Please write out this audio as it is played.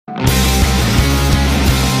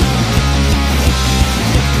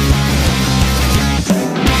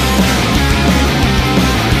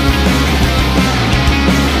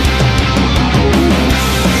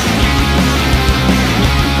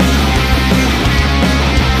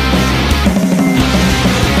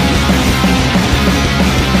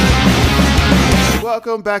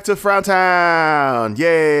Welcome back to Frown Town.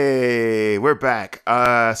 Yay, we're back.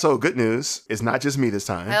 So good news. It's not just me this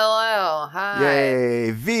time. Hello. Hi. Yay.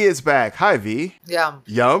 V is back. Hi, V. Yum.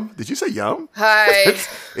 Yum? Did you say yum? Hi.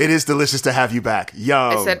 It is delicious to have you back.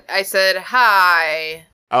 Yum. I said hi.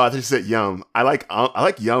 Oh, I thought you said yum. I like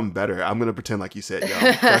yum better. I'm gonna pretend like you said yum.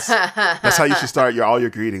 That's how you should start all your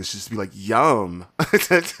greetings. Just be like yum,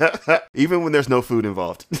 even when there's no food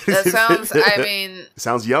involved. That sounds. It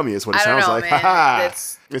sounds yummy. Is what it sounds like.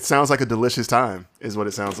 It sounds like a delicious time. Is what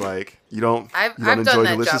it sounds like. You don't enjoy done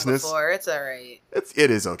that deliciousness job before. It's all right.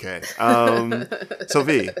 It is okay. So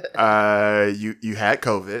V, you had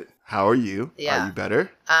COVID. How are you? Yeah. Are you better?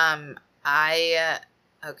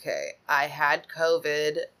 Okay, I had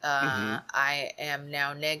COVID. I am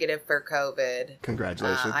now negative for COVID.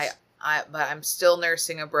 Congratulations. But I'm still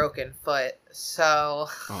nursing a broken foot. So.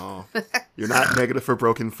 Oh, you're not negative for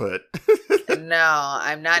broken foot. No,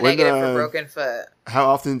 I'm not negative for broken foot. How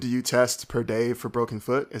often do you test per day for broken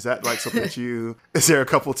foot? Is that like something that is there a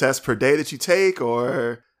couple tests per day that you take,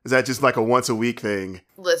 or is that just like a once a week thing?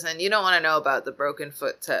 Listen, you don't want to know about the broken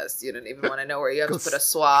foot test. You don't even want to know where you have to put a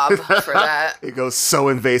swab for that. It goes so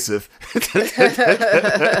invasive.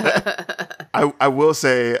 I will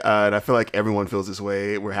say, and I feel like everyone feels this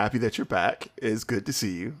way, we're happy that you're back. It's good to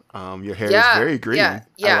see you. Your hair is very green. Yeah,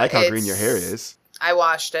 I like how green your hair is. I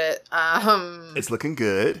washed it. It's looking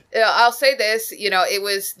good. I'll say this, it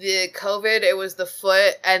was the COVID, it was the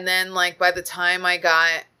foot, and then like by the time I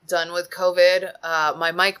got done with COVID,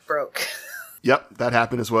 my mic broke. Yep, that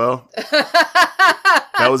happened as well.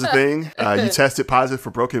 That was a thing. You tested positive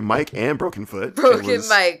for broken mic and broken foot. Broken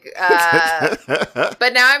mic.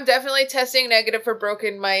 But now I'm definitely testing negative for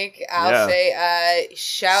broken mic. I'll say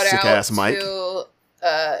shout out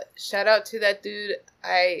to that dude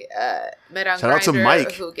I met on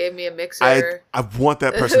Grindr who gave me a mixer. I want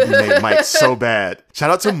that person to be named Mike so bad.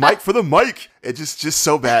 Shout out to Mike for the mic. It just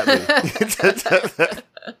so badly.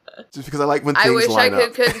 Just because I like when things line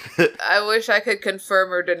up. I wish I could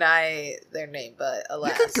confirm or deny their name, but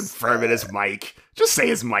alas. You can confirm it as Mike. Just say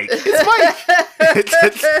it's Mike. It's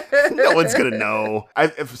Mike. No one's going to know.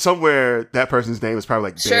 If somewhere that person's name is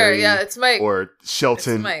probably like Barry. It's Mike. Or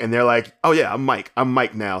Shelton. And they're like, oh yeah, I'm Mike. I'm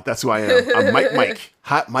Mike now. That's who I am. I'm Mike.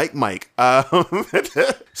 Hot Mike.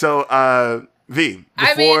 So, V,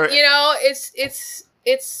 before...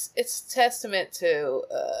 It's testament to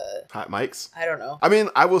hot mics. I don't know. I mean,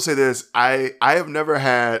 I will say this: I have never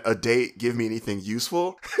had a date give me anything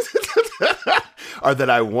useful, or that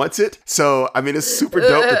I wanted. So I mean, it's super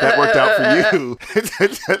dope that worked out for you.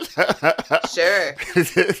 Sure.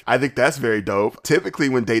 I think that's very dope. Typically,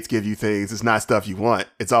 when dates give you things, it's not stuff you want.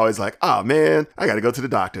 It's always like, oh man, I got to go to the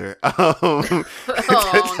doctor. Oh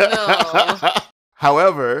no.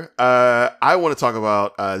 However, I want to talk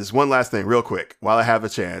about this one last thing real quick while I have a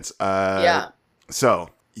chance. So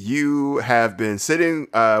you have been sitting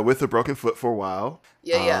with a broken foot for a while.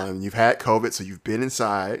 Yeah. You've had COVID, so you've been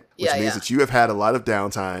inside, which means that you have had a lot of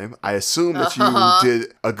downtime. I assume that you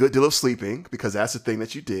did a good deal of sleeping because that's the thing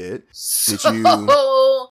that you did. So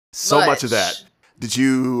much of that. Did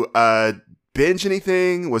you binge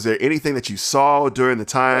anything? Was there anything that you saw during the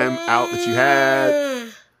time out that you had?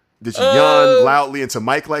 Did you yawn loudly into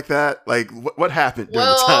mic like that? Like, what happened during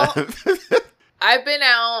the time? I've been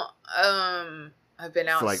out. I've been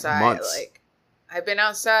outside. For like months. I've been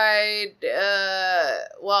outside. I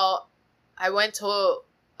went to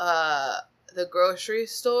the grocery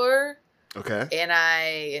store. Okay. And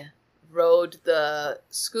I rode the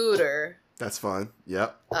scooter. That's fun.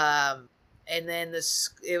 Yep. And then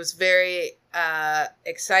it was very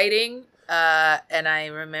exciting. And I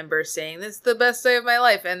remember saying, this is the best day of my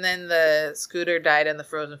life. And then the scooter died in the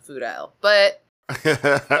frozen food aisle. But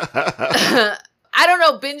I don't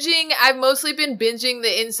know, binging. I've mostly been binging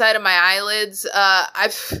the inside of my eyelids.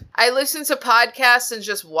 I listen to podcasts and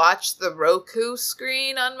just watch the Roku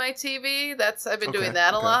screen on my TV. I've been doing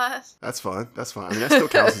that a lot. That's fun. I mean, that still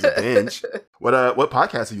counts as a binge. What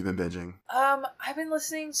podcasts have you been binging? I've been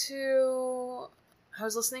listening to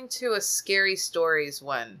a Scary Stories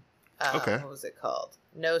one. What was it called?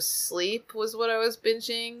 No Sleep was what I was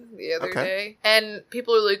binging the other day. And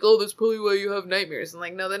people are like, oh, that's probably why you have nightmares. I'm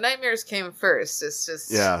like, no, the nightmares came first. It's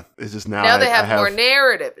just... Yeah, it's just now... Now they have more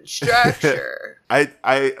narrative and structure. I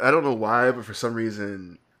don't know why, but for some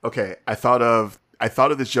reason... Okay, I thought of I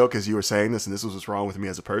thought of this joke as you were saying this, and this was what's wrong with me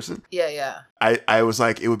as a person. Yeah. I was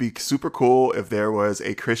like, it would be super cool if there was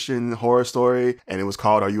a Christian horror story and it was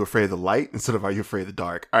called Are You Afraid of the Light instead of Are You Afraid of the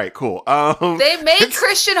Dark? All right, cool. They make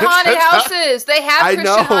Christian haunted houses. They have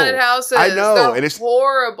Christian haunted houses. I know. They're and it's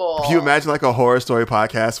horrible. Can you imagine like a horror story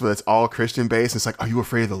podcast where it's all Christian based? It's like, Are You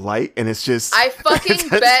Afraid of the Light? And it's just... I fucking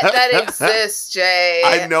bet that exists, Jay.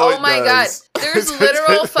 I know. Oh my God. There's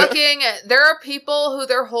literal fucking... There are people who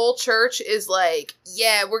their whole church is like,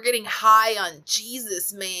 yeah, we're getting high on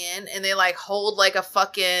Jesus, man. And they like hold like a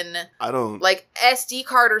fucking... like SD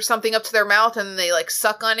card or something up to their mouth and they like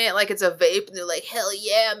suck on it like it's a vape. And they're like, hell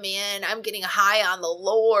yeah, man. I'm getting high on the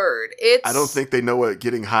Lord. I don't think they know what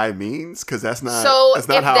getting high means because that's not how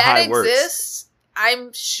how high exists, works.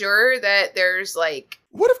 I'm sure that there's like...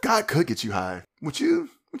 What if God could get you high? Would you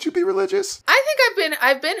be religious? I think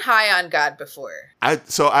I've been high on God before. I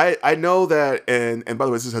know that, and by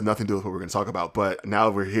the way, this has nothing to do with what we're going to talk about, but now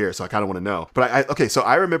we're here, so I kind of want to know. But so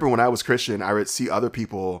I remember when I was Christian, I would see other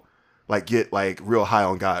people like get like real high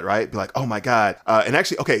on God, right? Be like, oh my God. And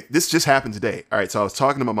actually, okay, this just happened today. All right, so I was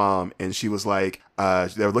talking to my mom, and she was like,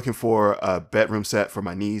 they were looking for a bedroom set for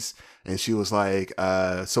my niece. And she was like,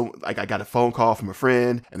 I got a phone call from a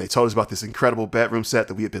friend and they told us about this incredible bedroom set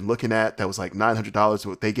that we had been looking at that was like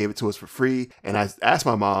 $900. They gave it to us for free. And I asked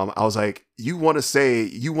my mom, I was like, you want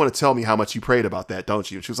to tell me how much you prayed about that, don't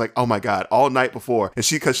you? And she was like, oh my God, all night before. And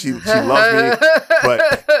because she loves me,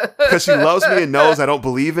 but because she loves me and knows I don't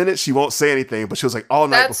believe in it, she won't say anything. But she was like, all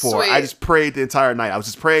night before. Sweet. I just prayed the entire night. I was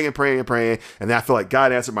just praying and praying and praying. And then I feel like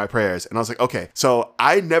God answered my prayers. And I was like, okay. So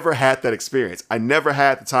I never had that experience. I never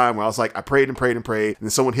had the time where I was like, I prayed and prayed and prayed. And then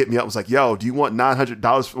someone hit me up and was like, yo, do you want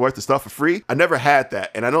 $900 worth of stuff for free? I never had that.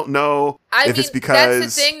 And I don't know if it's because...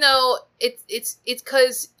 That's the thing though. It's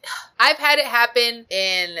because I've had it happen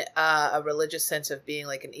in a religious sense of being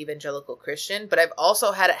like an evangelical Christian, but I've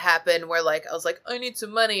also had it happen where like I was like, I need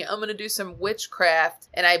some money, I'm gonna do some witchcraft,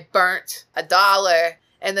 and I burnt $1,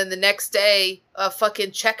 and then the next day a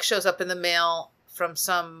fucking check shows up in the mail from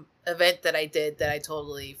some event that I did that I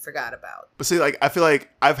totally forgot about. But see, like, I feel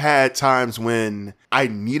like I've had times when I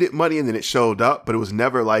needed money and then it showed up, but it was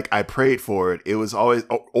never like I prayed for it. It was always,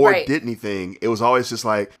 or right. Did anything. It was always just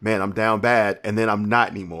like, man, I'm down bad, and then I'm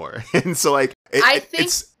not anymore. And so like, I think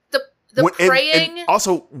it's the praying. And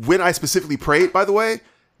also, when I specifically prayed, by the way,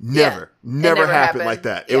 never happened like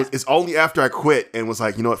that. Yeah. It's only after I quit and was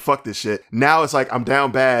like, you know what, fuck this shit. Now it's like I'm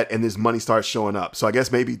down bad and this money starts showing up. So I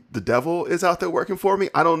guess maybe the devil is out there working for me.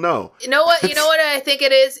 I don't know. You know what? I think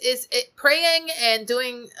it is praying and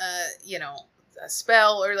doing, a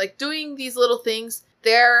spell or like doing these little things.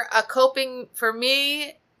 They're a coping for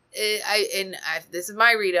me. This is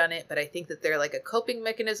my read on it, but I think that they're like a coping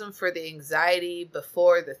mechanism for the anxiety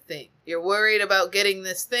before the thing. You're worried about getting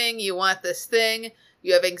this thing. You want this thing.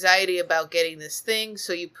 You have anxiety about getting this thing,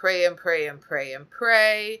 so you pray and pray and pray and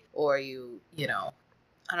pray, or you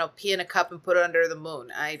pee in a cup and put it under the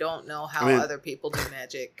moon. I don't know how other people do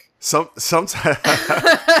magic. Sometimes I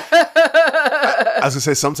was gonna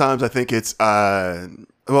say sometimes I think it's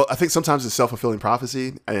I think sometimes it's self-fulfilling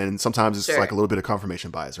prophecy, and sometimes it's like a little bit of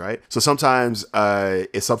confirmation bias, right? So sometimes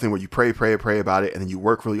it's something where you pray about it, and then you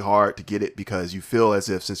work really hard to get it because you feel as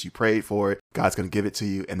if since you prayed for it, God's going to give it to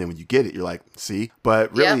you. And then when you get it, you're like, see?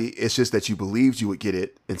 But really, it's just that you believed you would get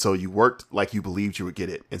it, and so you worked like you believed you would get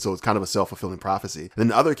it. And so it's kind of a self-fulfilling prophecy. And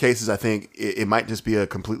in other cases, I think it might just be a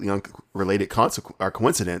completely unrelated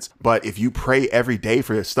coincidence. But if you pray every day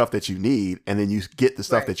for the stuff that you need, and then you get the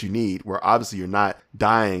stuff that you need, where obviously you're not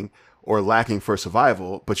dying or lacking for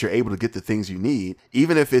survival, but you're able to get the things you need,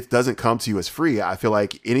 even if it doesn't come to you as free. I feel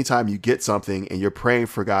like anytime you get something and you're praying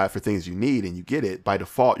for God for things you need and you get it, by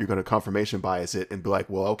default, you're going to confirmation bias it and be like,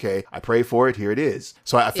 well, okay, I prayed for it, here it is.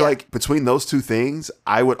 So I feel like between those two things,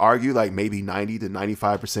 I would argue like maybe 90 to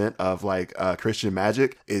 95% of like Christian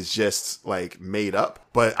magic is just like made up.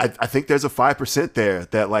 But I think there's a 5% there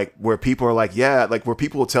that like where people are like, yeah, like where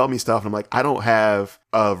people will tell me stuff and I'm like, I don't have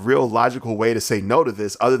a real logical way to say no to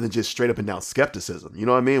this other than just straight up and down skepticism. You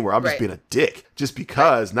know what I mean? Where I'm just being a dick just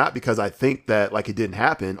because, not because I think that like it didn't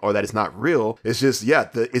happen or that it's not real. It's just,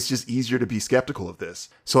 it's just easier to be skeptical of this.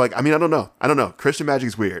 So like, I mean, I don't know. Christian magic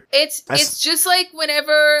is weird. It's just like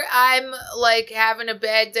whenever I'm like having a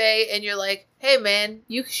bad day and you're like, hey man,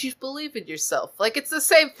 you should believe in yourself. Like, it's the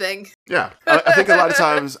same thing. Yeah. I think a lot of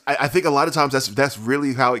times, that's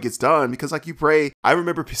really how it gets done, because like you pray, I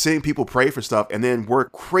remember seeing people pray for stuff and then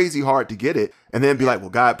work crazy hard to get it and then be like,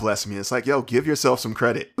 well, God bless me. It's like, yo, give yourself some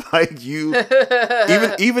credit. Like you,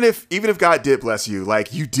 even if God did bless you,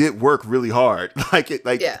 like you did work really hard.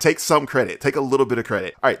 Take some credit, take a little bit of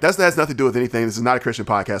credit. All right. That has nothing to do with anything. This is not a Christian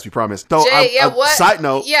podcast. We promise. So what? Side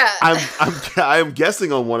note. Yeah. I'm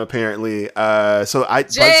guessing on one apparently.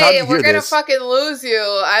 Jay, we're gonna fucking lose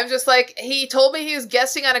you. I'm just like, he told me he was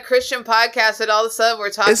guesting on a Christian podcast, and all of a sudden we're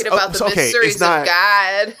talking about the mysteries of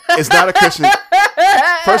God. It's not a Christian.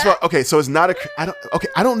 First of all, okay, so it's not a.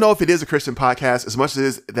 I don't know if it is a Christian podcast as much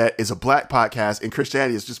as that is a Black podcast, and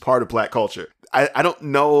Christianity is just part of Black culture. I don't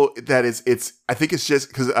know that it's. I think it's just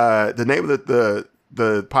because the name of the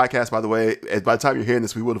podcast, by the way, by the time you're hearing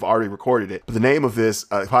this, we would have already recorded it. But the name of this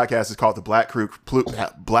podcast is called the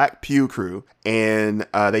Black Pew Crew. And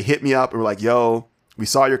they hit me up and were like, yo, we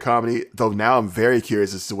saw your comedy, though now I'm very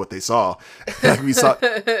curious as to what they saw. Like, we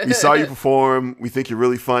saw you perform. We think you're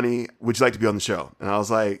really funny. Would you like to be on the show? And I was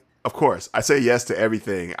like, of course. I say yes to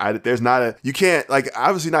everything. You can't, like,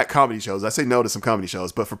 obviously not comedy shows. I say no to some comedy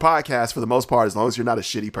shows, but for podcasts, for the most part, as long as you're not a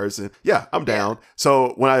shitty person, yeah, I'm down. Yeah.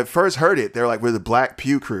 So when I first heard it, they were like, we're the Black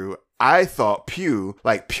Pew Crew. I thought pew,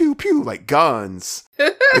 like pew pew, like guns.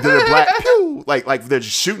 Like they're Black pew, like they're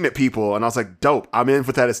just shooting at people. And I was like, dope, I'm in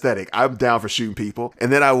with that aesthetic. I'm down for shooting people.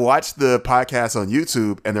 And then I watched the podcast on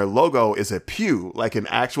YouTube and their logo is a pew, like an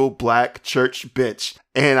actual Black church bitch.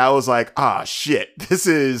 And I was like, shit, this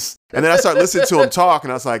is... And then I started listening to him talk,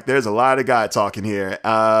 and I was like, there's a lot of God talking here.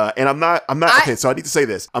 And I'm not, okay, so I need to say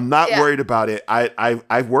this. I'm not worried about it.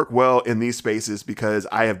 I work well in these spaces because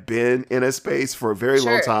I have been in a space for a very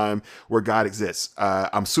long time where God exists.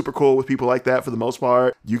 I'm super cool with people like that for the most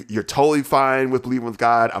part. You're totally fine with believing with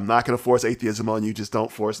God. I'm not going to force atheism on you. Just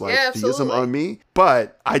don't force theism on me.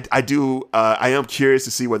 But I am curious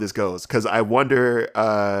to see where this goes, because I wonder,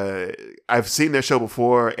 I've seen their show before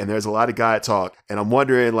and there's a lot of God talk, and I'm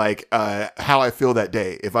wondering like how I feel that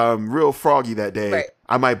day. If I'm real froggy that day,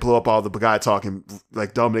 I might blow up all the God talk and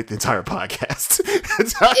like dominate the entire podcast.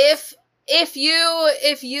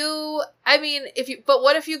 But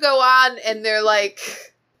what if you go on and they're like,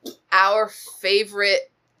 our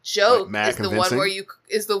favorite joke is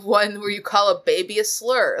the one where you call a baby a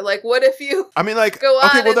slur? Like, what if you go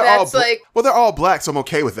on and that's like... Well, they're all Black, so I'm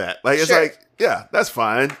okay with that. Like, it's like, yeah, that's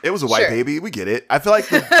fine. It was a white baby. We get it. I feel like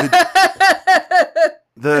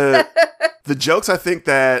the jokes I think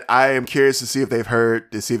that I am curious to see if they've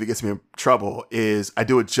heard, to see if it gets me in trouble, is I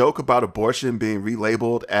do a joke about abortion being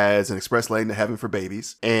relabeled as an express lane to heaven for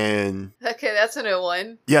babies. And okay, that's a new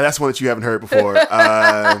one. Yeah, that's one that you haven't heard before.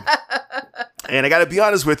 And I got to be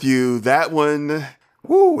honest with you, that one...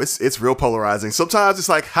 Woo, it's real polarizing. Sometimes it's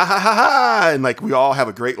like, ha, ha, ha, ha, and like we all have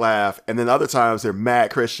a great laugh. And then other times they're mad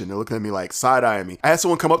Christian. They're looking at me like side-eyeing me. I had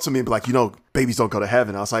someone come up to me and be like, babies don't go to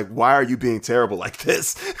heaven. I was like, why are you being terrible like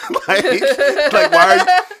this? like why are you...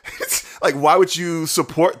 Like, why would you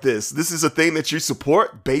support this? This is a thing that you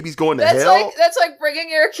support? Babies going to hell? That's like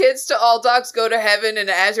bringing your kids to All Dogs Go to Heaven, and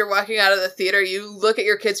as you're walking out of the theater, you look at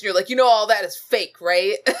your kids and you're like, all that is fake,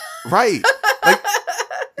 right? Right. Like,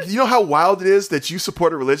 you know how wild it is that you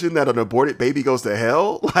support a religion that an aborted baby goes to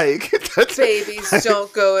hell? Like, babies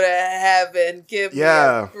don't go to heaven. Give me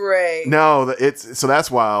a break. No, so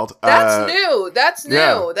that's wild. That's new. That's new.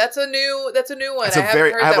 Yeah. That's a new one. I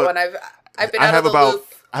haven't heard that one. I've been out of the loop.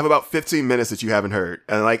 I have about 15 minutes that you haven't heard.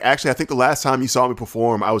 And like, actually, I think the last time you saw me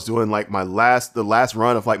perform, I was doing like the last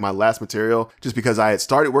run of like my last material, just because I had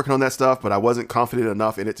started working on that stuff, but I wasn't confident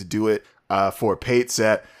enough in it to do it for a paid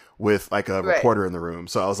set with like a reporter in the room.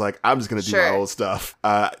 So I was like, I'm just going to do my old stuff.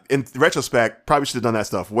 In retrospect, probably should have done that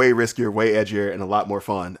stuff way riskier, way edgier, and a lot more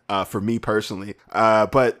fun for me personally.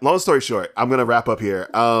 But long story short, I'm going to wrap up here.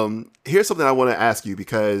 Here's something I want to ask you,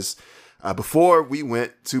 because before we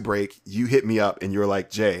went to break, you hit me up and you were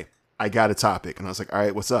like, Jay, I got a topic. And I was like, all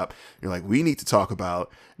right, what's up? You're like, we need to talk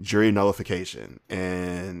about jury nullification.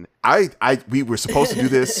 And we were supposed to do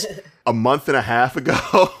this a month and a half ago.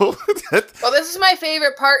 Well, this is my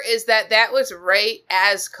favorite part, is that was right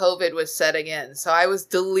as COVID was setting in. So I was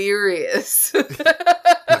delirious. Like,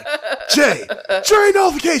 Jay, jury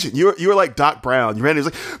nullification. You were like Doc Brown. You ran and he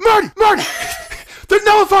was like, Marty. They're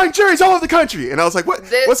nullifying juries all over the country. And I was like,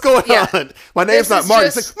 what's going on? My name's not Marty.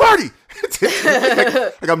 It's like, Marty!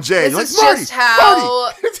 like I'm Jay. This You're is like, Marty, just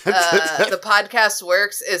how Marty. the podcast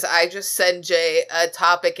works. Is I just send Jay a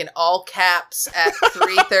topic in all caps at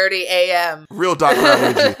 3:30 a.m. Real Doc Brown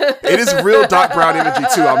energy. It is real Doc Brown energy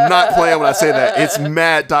too. I'm not playing when I say that. It's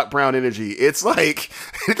mad Doc Brown energy. It's like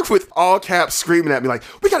with all caps screaming at me like,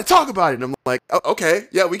 we got to talk about it. And I'm like, oh, okay,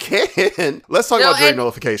 yeah, we can. Let's talk about jury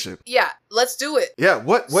nullification. Yeah, let's do it. Yeah,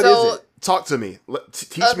 what is it? Talk to me.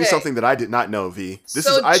 Teach me something that I did not know, V.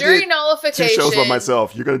 I jury did nullification. 2 shows by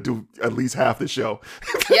myself. You're going to do at least half the show.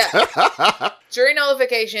 Yeah. Jury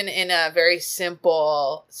nullification in a very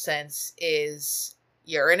simple sense is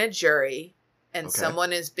you're in a jury and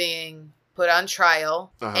someone is being put on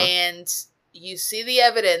trial and you see the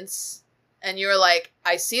evidence and you're like,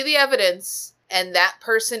 I see the evidence and that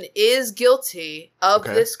person is guilty of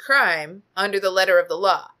this crime under the letter of the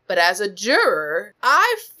law. But as a juror,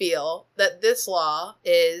 I feel that this law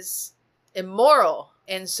is immoral.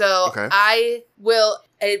 And so I will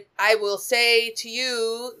say to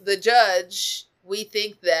you, the judge, we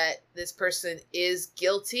think that this person is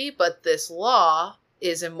guilty, but this law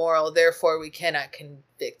is immoral. Therefore, we cannot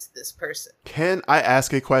convict this person. Can I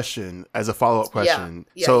ask a question as a follow-up question?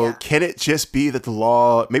 Can it just be that the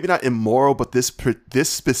law, maybe not immoral, but this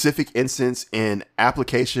specific instance in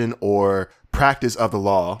application or practice of the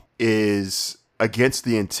law is against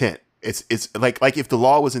the intent? It's like if the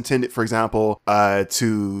law was intended, for example,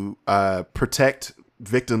 to protect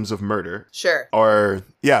victims of murder. Sure. Or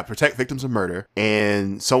protect victims of murder,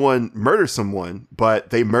 and someone murders someone, but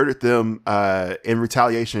they murdered them in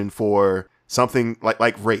retaliation for something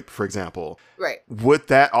like rape, for example. Right. Would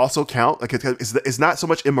that also count? Like it's not so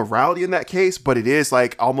much immorality in that case, but it is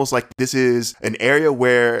like almost like this is an area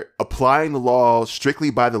where applying the law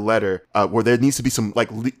strictly by the letter, where there needs to be some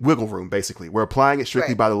like wiggle room, basically, where applying it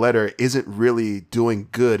strictly by the letter isn't really doing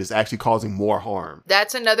good, it's actually causing more harm.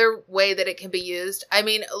 That's another way that it can be used. I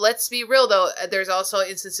mean, let's be real though. There's also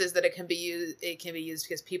instances that it can be used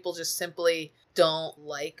because people just simply don't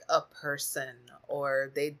like a person,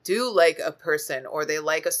 or they do like a person, or they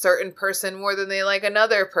like a certain person more than they like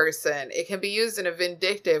another person. It can be used in a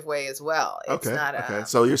vindictive way as well. It's not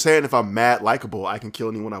So you're saying if I'm mad likable, I can kill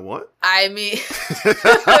anyone I want? I mean,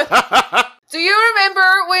 do you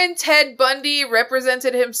remember when Ted Bundy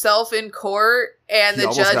represented himself in court and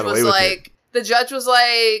the judge was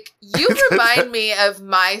like, you remind me of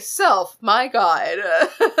myself. My God.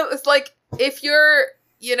 It's like, if you're,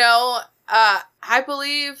 I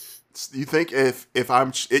believe. You think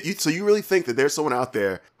so you really think that there's someone out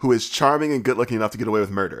there who is charming and good looking enough to get away with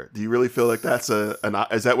murder? Do you really feel like that's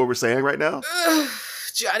is that what we're saying right now?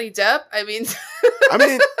 Johnny Depp? I mean,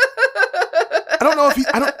 I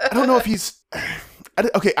don't know if he's.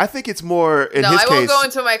 Okay, I think it's more in his case. No, I won't go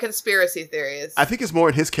into my conspiracy theories. I think it's more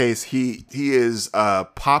in his case. He is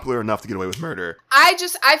popular enough to get away with murder.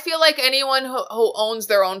 I feel like anyone who owns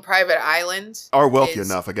their own private island are wealthy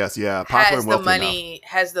enough, I guess. Yeah, popular and wealthy enough.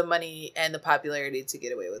 Has the money and the popularity to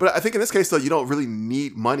get away with it. But I think in this case, though, you don't really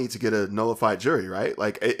need money to get a nullified jury, right?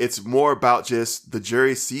 Like it's more about just the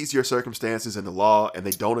jury sees your circumstances and the law, and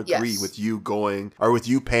they don't agree with you going or with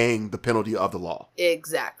you paying the penalty of the law.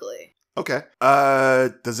 Exactly. Okay.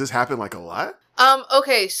 Does this happen like a lot?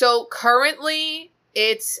 Okay, so currently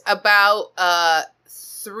it's about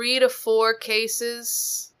 3 to 4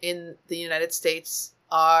 cases in the United States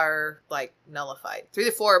are like nullified. 3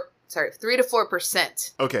 to 4%. Okay, 3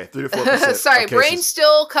 to 4%. Sorry, brain's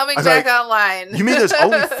still coming back online. You mean there's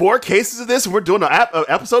only 4 cases of this and we're doing an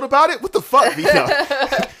episode about it? What the fuck?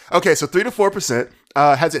 Okay, so 3 to 4%.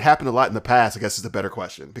 Has it happened a lot in the past? I guess is the better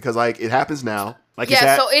question, because like it happens now. Like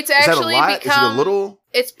so it's actually become. Is it a little?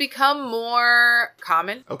 It's become more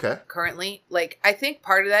common. Okay. Currently, like I think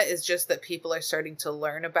part of that is just that people are starting to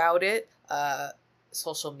learn about it.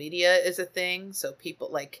 Social media is a thing, so people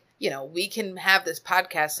like we can have this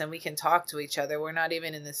podcast and we can talk to each other. We're not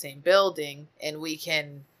even in the same building, and we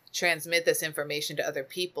can transmit this information to other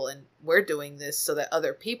people, and we're doing this so that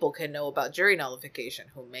other people can know about jury nullification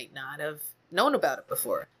who may not have known about it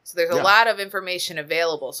before. So there's a lot of information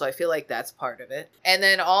available. So I feel like that's part of it. And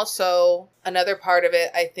then also another part of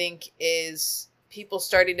it, I think, is people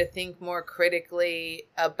starting to think more critically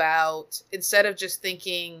about, instead of just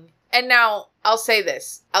thinking, and now I'll say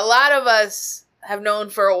this, a lot of us have known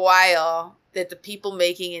for a while that the people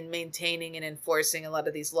making and maintaining and enforcing a lot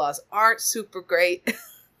of these laws aren't super great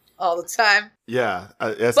all the time. Yeah,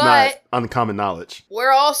 that's not uncommon knowledge.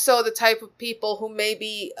 We're also the type of people who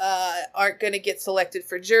maybe aren't going to get selected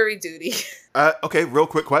for jury duty. Okay, real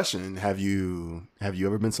quick question. Have you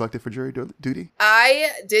ever been selected for jury duty?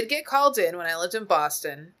 I did get called in when I lived in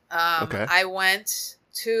Boston. I went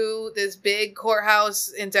to this big courthouse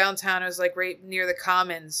in downtown. It was like right near the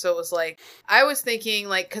Commons. So it was like, I was thinking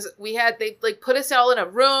like, cause they like put us all in a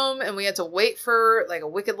room and we had to wait for like a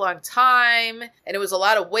wicked long time. And it was a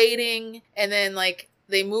lot of waiting. And then like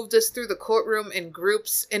they moved us through the courtroom in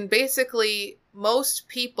groups. And basically most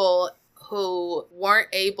people who weren't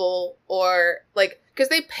able or like, because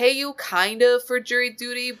they pay you kind of for jury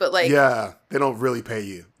duty, but like... Yeah, they don't really pay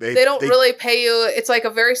you. They don't really pay you. It's like a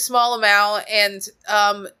very small amount. And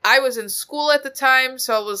I was in school at the time,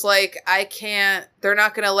 so I was like, they're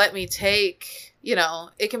not going to let me take,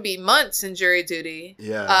 it can be months in jury duty.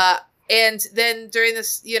 Yeah. And then during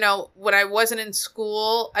this, when I wasn't in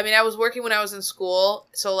school, I mean, I was working when I was in school.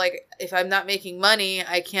 So, like, if I'm not making money,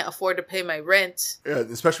 I can't afford to pay my rent. Yeah,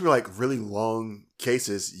 especially with, like, really long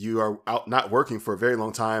cases. You are out not working for a very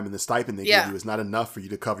long time, and the stipend they give you is not enough for you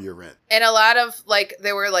to cover your rent. And a lot of, like,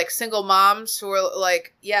 there were, like, single moms who were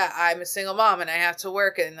like, yeah, I'm a single mom, and I have to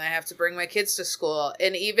work, and I have to bring my kids to school.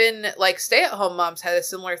 And even, like, stay-at-home moms had a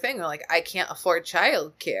similar thing. They're like, I can't afford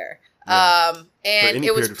childcare. Yeah. And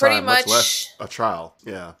it was pretty much less a trial.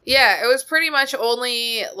 Yeah. Yeah, it was pretty much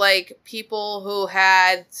only like people who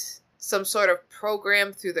had some sort of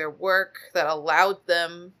program through their work that allowed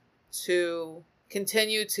them to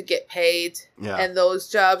continue to get paid. Yeah. And those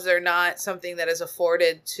jobs are not something that is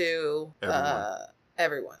afforded to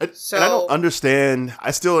everyone. And I don't understand. I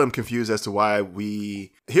still am confused as to why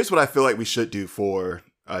here's what I feel like we should do for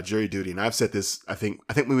jury duty, and I've said this. I think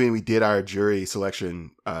when we did our jury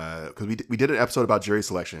selection, because we did an episode about jury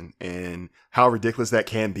selection and how ridiculous that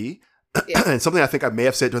can be. Yeah. And something I think I may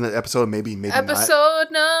have said during that episode, maybe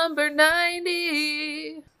episode number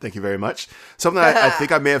 90. Thank you very much. Something I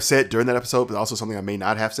think I may have said during that episode, but also something I may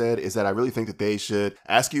not have said, is that I really think that they should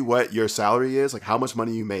ask you what your salary is, like how much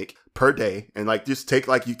money you make per day, and like just take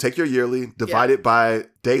your yearly, divide it by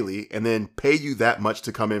daily, and then pay you that much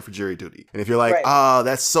to come in for jury duty. And if you're like, oh,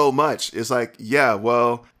 that's so much, it's like, yeah,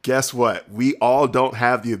 well, guess what? We all don't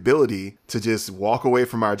have the ability to just walk away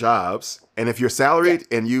from our jobs. And if you're salaried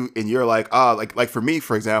and you're like, oh, like for me,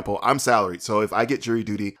 for example, I'm salaried. So if I get jury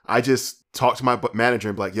duty, I just talk to my manager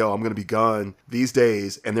and be like, yo, I'm going to be gone these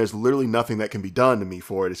days. And there's literally nothing that can be done to me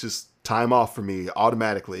for it. It's just time off for me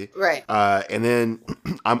automatically. Right. And then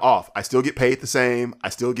I'm off. I still get paid the same. I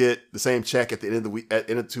still get the same check at the end of the week, at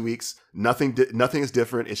the end of 2 weeks. Nothing is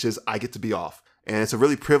different. It's just, I get to be off. And it's a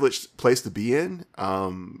really privileged place to be in.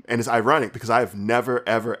 And it's ironic because I've never,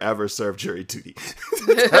 ever, ever served jury duty.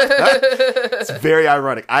 It's very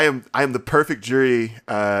ironic. I am the perfect jury.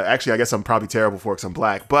 Actually, I guess I'm probably terrible for it because I'm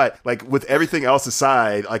black. But like with everything else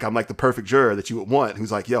aside, like I'm like the perfect juror that you would want,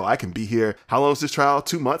 who's like, yo, I can be here. How long is this trial?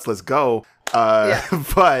 2 months. Let's go.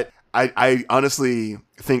 But I honestly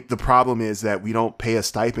think the problem is that we don't pay a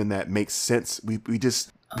stipend that makes sense. We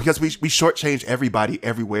just... Because we shortchange everybody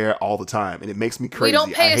everywhere all the time, and it makes me crazy. We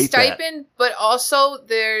don't pay a stipend, but also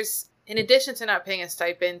in addition to not paying a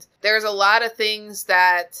stipend, there's a lot of things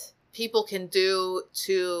that people can do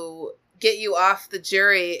to get you off the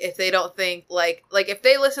jury if they don't think like if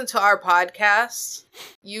they listen to our podcast,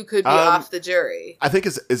 you could be off the jury. I think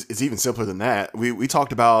it's even simpler than that. We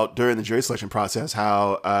talked about during the jury selection process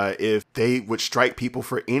how if they would strike people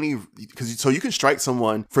for so you can strike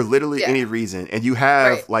someone for literally any reason, and you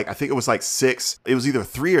have like I think it was like 6. It was either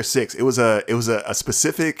 3 or 6. It was a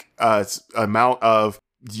specific amount of.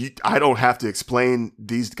 I don't have to explain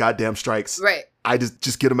these goddamn strikes. Right. I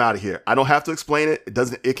just get them out of here. I don't have to explain it.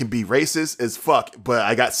 It can be racist as fuck, but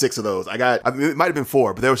I got 6 of those. It might have been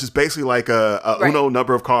 4, but there was just basically like a Uno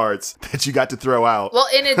number of cards that you got to throw out. Well,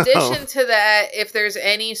 in addition to that, if there's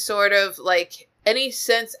any sort of like any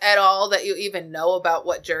sense at all that you even know about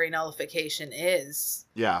what jury nullification is.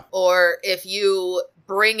 Yeah. Or if you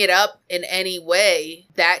bring it up in any way,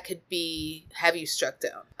 that could have you struck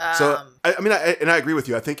down. So, I mean, I agree with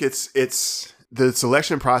you. I think it's the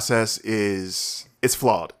selection process it's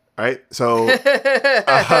flawed, right? So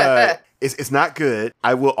it's not good.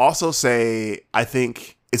 I will also say I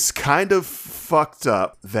think it's kind of fucked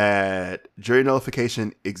up that jury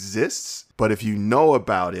nullification exists, but if you know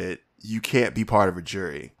about it, you can't be part of a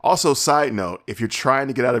jury. Also, side note, if you're trying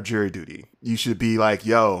to get out of jury duty, you should be like,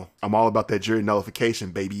 yo, I'm all about that jury nullification,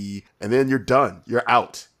 baby. And then you're done. You're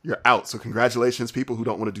out. You're out. So congratulations, people who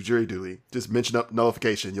don't want to do jury duty. Just mention up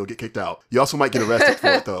nullification. You'll get kicked out. You also might get arrested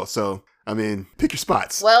for it, though. So, I mean, pick your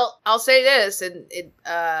spots. Well, I'll say this, and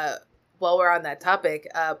while we're on that topic,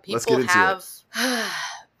 people have...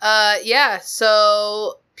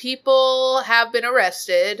 so... People have been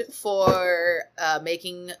arrested for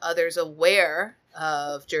making others aware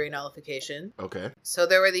of jury nullification. Okay. So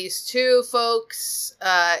there were these two folks,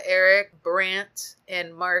 Eric Brandt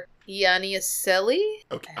and Mark Ianicelli.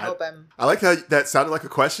 Okay. I like how that sounded like a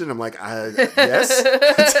question. I'm like, yes.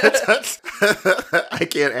 I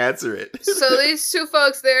can't answer it. So these two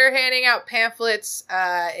folks, they're handing out pamphlets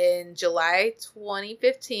in July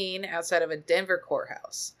 2015 outside of a Denver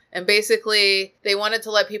courthouse. And basically, they wanted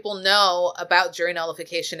to let people know about jury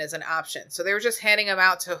nullification as an option. So they were just handing them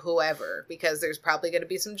out to whoever, because there's probably going to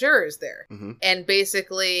be some jurors there. Mm-hmm. And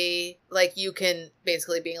basically, like, you can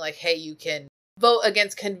basically being like, hey, you can vote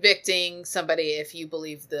against convicting somebody if you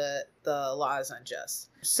believe the law is unjust.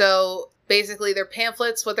 So basically, their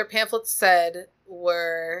pamphlets, what their pamphlets said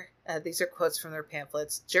were, these are quotes from their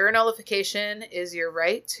pamphlets: jury nullification is your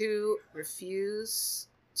right to refuse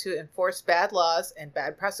to enforce bad laws and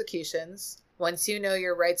bad prosecutions. Once you know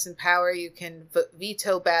your rights and power, you can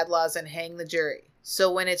veto bad laws and hang the jury. So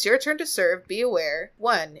when it's your turn to serve, be aware: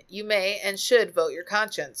 1, you may and should vote your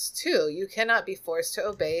conscience. 2, you cannot be forced to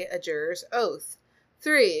obey a juror's oath.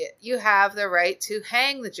 3, you have the right to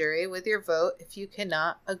hang the jury with your vote if you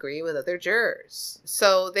cannot agree with other jurors.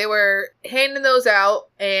 So they were handing those out,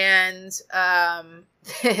 and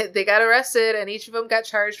they got arrested, and each of them got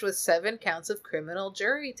charged with 7 counts of criminal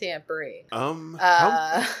jury tampering.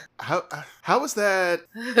 How was that?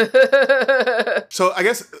 So I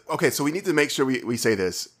guess, okay, so we need to make sure we say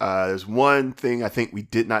this. There's one thing I think we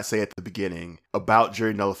did not say at the beginning about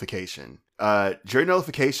jury nullification. Jury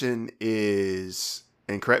nullification is,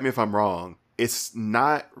 and correct me if I'm wrong, it's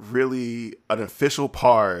not really an official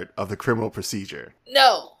part of the criminal procedure.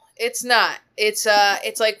 No, it's not. It's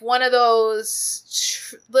like one of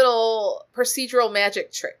those little procedural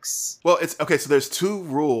magic tricks. Well, it's okay. So there's 2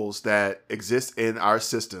 rules that exist in our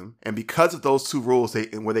system, and because of those 2 rules,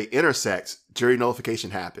 where they intersect, jury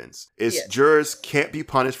nullification happens. Jurors can't be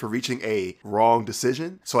punished for reaching a wrong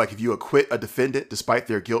decision. So, like, if you acquit a defendant despite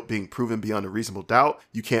their guilt being proven beyond a reasonable doubt,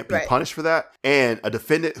 you can't be punished for that. And a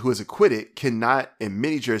defendant who is acquitted cannot, in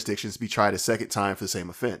many jurisdictions, be tried a second time for the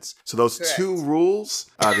same offense. So those 2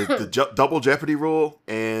 rules, the double jeopardy rule,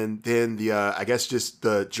 and then the I guess just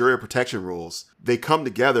the jury protection rules, they come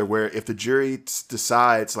together where if the jury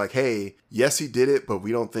decides, like, hey, yes, he did it, but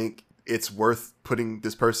we don't think it's worth putting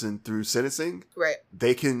this person through sentencing,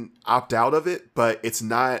 they can opt out of it. But it's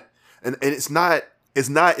not, and it's not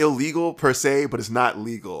illegal per se, but it's not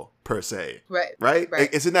legal per se. Right?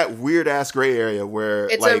 It's in that weird ass gray area where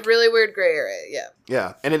it's, like, a really weird gray area.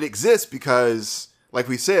 Yeah. And it exists because, like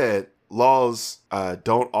we said, laws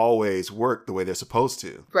don't always work the way they're supposed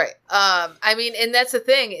to. I mean, and that's the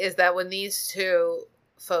thing, is that when these 2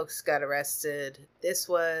 folks got arrested, this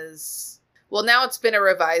was, well, now it's been a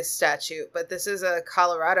revised statute, but this is a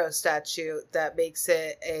Colorado statute that makes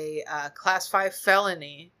it a class 5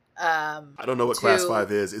 felony. I don't know what class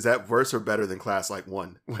 5 is. Is that worse or better than class, like,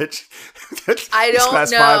 1? Which I don't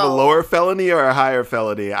class know. 5 a lower felony or a higher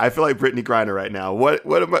felony? I feel like Brittany Griner right now. Where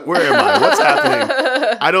am I? What's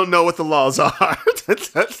happening? I don't know what the laws are.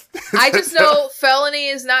 I just know felony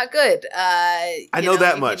is not good. I know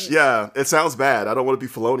that much. Yeah, it sounds bad. I don't want to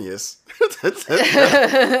be felonious.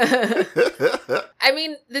 I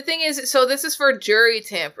mean, the thing is, so this is for jury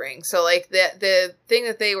tampering. So, like, the thing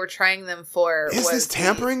that they were trying them for is this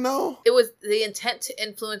tampering, though? It was the intent to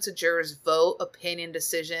influence a juror's vote, opinion,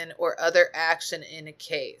 decision, or other action in a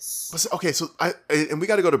case. Okay, so and we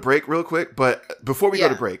got to go to break real quick, but before we go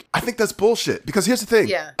to break, I think that's bullshit. Because here's the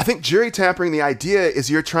thing. I think jury tampering, the idea is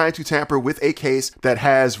you're trying to tamper with a case that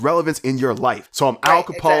has relevance in your life. So I'm Al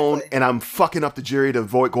Capone, and I'm fucking up the jury to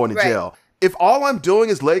avoid going to jail. If all I'm doing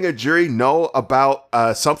is letting a jury know about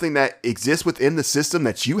something that exists within the system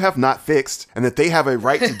that you have not fixed and that they have a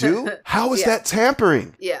right to do, how is that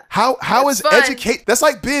tampering? How is educate? That's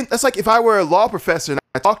like if I were a law professor and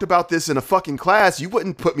I talked about this in a fucking class, you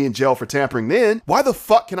wouldn't put me in jail for tampering then. Why the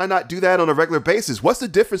fuck can I not do that on a regular basis? What's the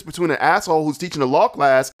difference between an asshole who's teaching a law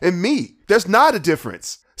class and me? There's not a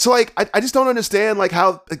difference. So, like, I just don't understand, like,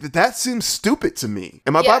 how, like, that seems stupid to me.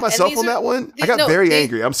 Am I by myself on that one? I got very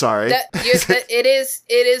angry. I'm sorry. It's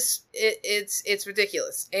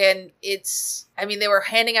ridiculous. And it's, I mean, they were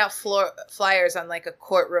handing out flyers on, like, a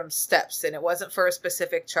courtroom steps, and it wasn't for a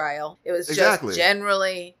specific trial. It was just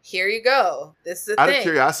generally, here you go. This is the thing. Out of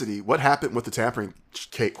curiosity, what happened with the tampering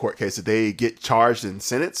court case? Did they get charged and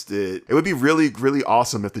sentenced? It would be really, really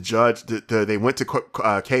awesome if the judge, they went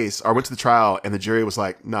to case or went to the trial and the jury was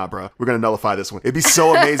like, nah, bro, we're going to nullify this one. It'd be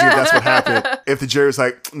so amazing if that's what happened. If the jury was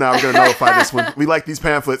like, nah, we're going to nullify this one. We like these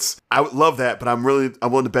pamphlets. I would love that, but I'm willing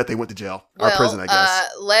to bet they went went to jail or prison, I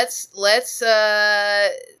guess. Let's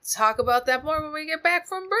talk about that more when we get back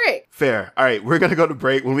from break. Fair. All right, we're gonna go to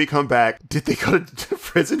break. When we come back, did they go to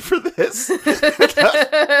prison for this?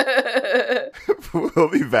 We'll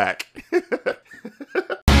be back.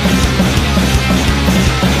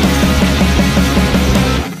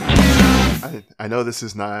 I know this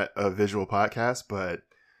is not a visual podcast, but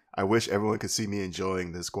I wish everyone could see me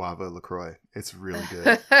enjoying this guava LaCroix. It's really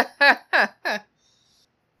good.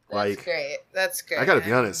 That's great. That's great. I gotta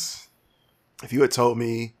be honest. If you had told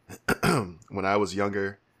me when I was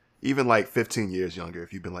younger, even like 15 years younger,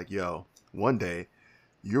 if you'd been like, yo, one day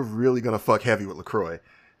you're really gonna fuck heavy with LaCroix,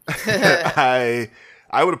 I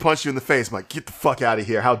would have punched you in the face. I'm like, get the fuck out of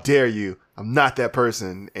here. How dare you? I'm not that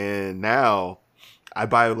person. And now I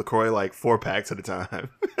buy LaCroix like 4 packs at a time.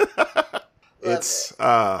 It's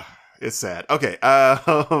sad. Okay.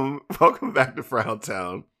 Welcome back to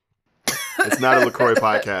Frowntown. It's not a LaCroix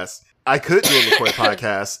podcast. I could do a LaCroix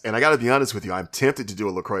podcast, and I got to be honest with you, I'm tempted to do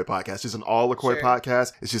a LaCroix podcast. Just an all LaCroix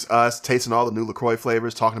podcast. It's just us tasting all the new LaCroix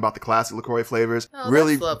flavors, talking about the classic LaCroix flavors,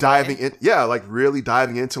 really diving in. Yeah, like really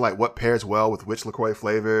diving into like what pairs well with which LaCroix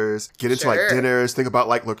flavors. Get into like dinners. Think about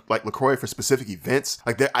like LaCroix for specific events.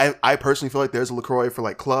 Like I personally feel like there's a LaCroix for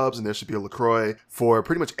like clubs, and there should be a LaCroix for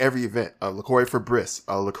pretty much every event. A LaCroix for bris,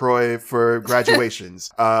 a LaCroix for graduations.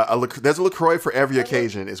 There's a LaCroix for every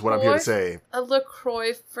occasion, is what I'm here to say. A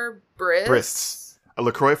LaCroix for Brists. A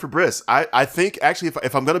LaCroix for Brist. I think, actually,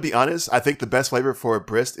 if I'm going to be honest, I think the best flavor for a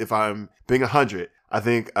Brist, if I'm being 100, I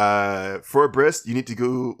think for a Brist, you need to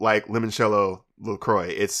go like limoncello LaCroix.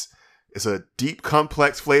 It's a deep,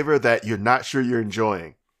 complex flavor that you're not sure you're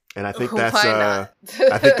enjoying. And I think that's I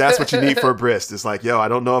think that's what you need for a Brist. It's like, yo, I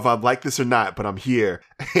don't know if I like this or not, but I'm here.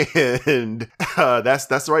 And that's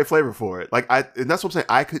the right flavor for it. Like and that's what I'm saying.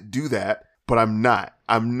 I could do that, but I'm not.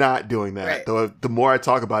 I'm not doing that. Right. The more I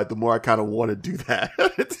talk about it, the more I kind of want to do that.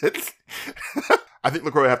 I think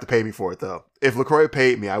LaCroix would have to pay me for it, though. If LaCroix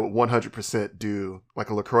paid me, I would 100% do like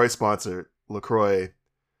a LaCroix sponsored LaCroix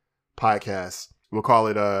podcast. We'll call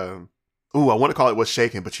it, I want to call it What's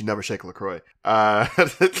Shaking, but you never shake a LaCroix.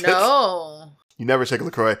 No. You never shake a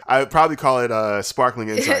LaCroix. I would probably call it Sparkling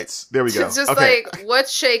Insights. There we go. It's just like,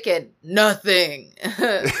 what's shaking? Nothing.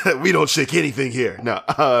 We don't shake anything here.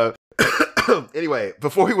 No. Anyway,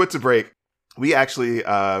 before we went to break, we actually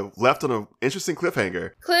left on an interesting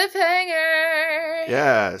cliffhanger.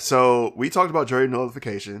 Yeah, so we talked about jury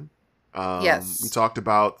nullification. Yes. We talked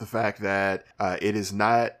about the fact that it is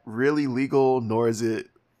not really legal, nor is it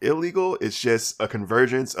illegal. It's just a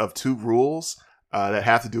convergence of 2 rules that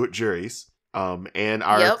have to do with juries and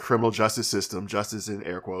our criminal justice system, justice in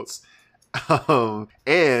air quotes.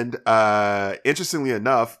 And interestingly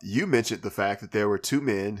enough, you mentioned the fact that there were 2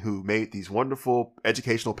 men who made these wonderful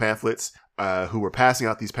educational pamphlets, who were passing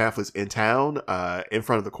out these pamphlets in town, in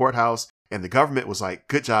front of the courthouse. And the government was like,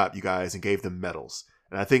 good job, you guys, and gave them medals.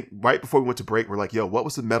 And I think right before we went to break, we're like, yo, what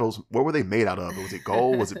was the medals? What were they made out of? Was it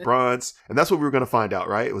gold? Was it bronze? And that's what we were going to find out,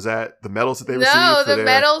 right? Was that the medals that they received? No, the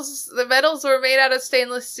medals were made out of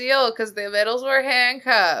stainless steel because the medals were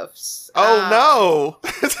handcuffs. Oh, no.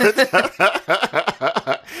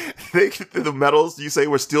 The medals, you say,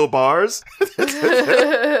 were steel bars?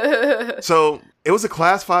 So it was a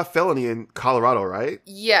class 5 felony in Colorado, right?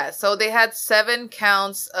 Yeah, so they had 7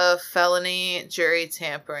 counts of felony jury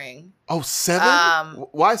tampering. Oh, 7?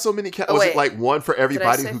 Why so many counts? Was it like one for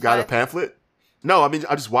everybody who got 5? A pamphlet? No, I mean,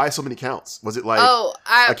 why so many counts? Was it like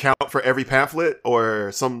a count for every pamphlet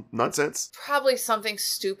or some nonsense? Probably something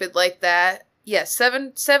stupid like that. Yeah,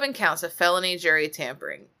 7 counts of felony jury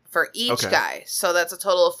tampering for each guy. So that's a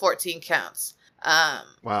total of 14 counts.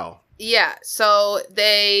 Wow. Yeah, so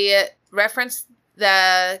they referenced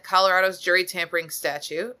the Colorado's jury tampering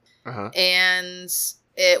statute, and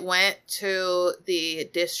it went to the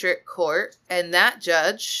district court, and that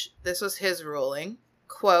judge, this was his ruling,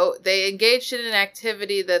 quote, they engaged in an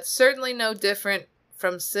activity that's certainly no different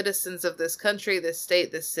from citizens of this country, this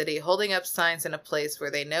state, this city, holding up signs in a place where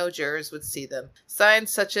they know jurors would see them.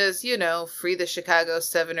 Signs such as, free the Chicago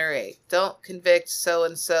 7 or 8. Don't convict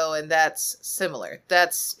so-and-so, and that's similar.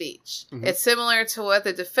 That's speech. Mm-hmm. It's similar to what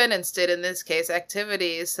the defendants did in this case.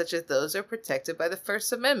 Activities such as those are protected by the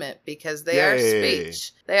First Amendment because they are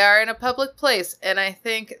speech. They are in a public place, and I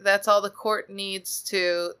think that's all the court needs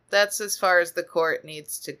to, that's as far as the court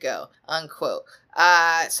needs to go, unquote.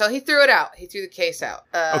 So he threw it out. He threw the case out.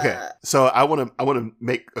 Okay. So I want to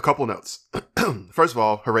make a couple notes. First of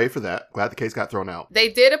all, hooray for that. Glad the case got thrown out. They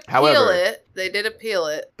did appeal it. They did appeal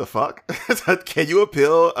it. The fuck? Can you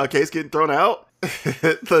appeal a case getting thrown out?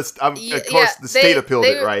 Of course, the state appealed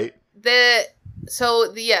it, right?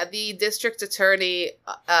 the district attorney's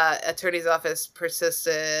office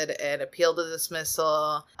persisted and appealed the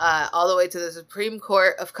dismissal all the way to the Supreme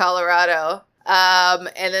Court of Colorado.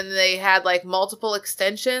 And then they had like multiple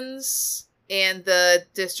extensions, and the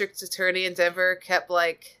district attorney in Denver kept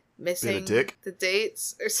like missing the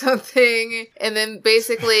dates or something. And then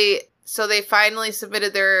basically, so they finally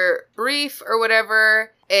submitted their brief or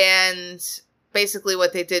whatever, and basically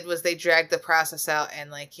what they did was they dragged the process out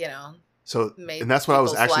and like, you know, and that's what I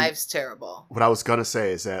was actually lives terrible. What I was gonna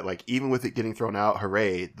say is that like even with it getting thrown out,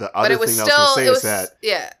 hooray! The other thing I was gonna say is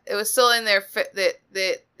that it was still in their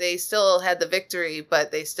that they still had the victory,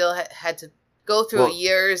 but they still had to go through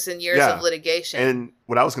years and years of litigation. And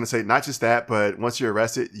what I was gonna say, not just that, but once you're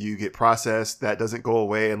arrested, you get processed. That doesn't go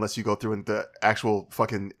away unless you go through the actual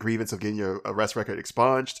fucking grievance of getting your arrest record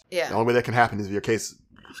expunged. Yeah, the only way that can happen is if your case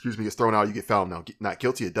is thrown out, you get found not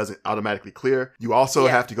guilty. It doesn't automatically clear. You also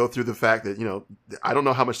have to go through the fact that, you know, I don't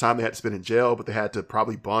know how much time they had to spend in jail, but they had to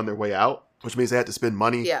probably bond their way out, which means they had to spend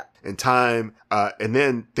money and time. And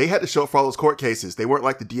then they had to show up for all those court cases. They weren't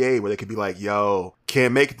like the DA where they could be like, yo,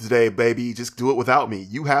 can't make it today, baby. Just do it without me.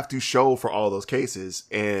 You have to show for all those cases.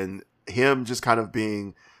 And him just kind of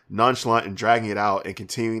being nonchalant and dragging it out and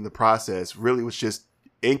continuing the process really was just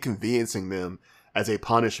inconveniencing them as a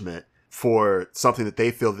punishment for something that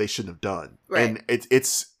they feel they shouldn't have done. Right. And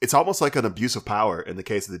it's almost like an abuse of power in the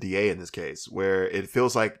case of the DA in this case, where it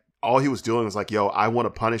feels like all he was doing was like, yo, I want to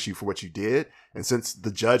punish you for what you did. And since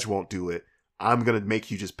the judge won't do it, I'm going to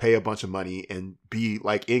make you just pay a bunch of money and be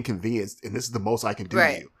like inconvenienced. And this is the most I can do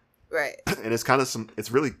to you. Right. And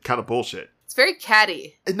it's really kind of bullshit. It's very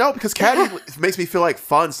catty. No, because catty makes me feel like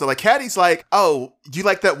fun. So like catty's like, oh, you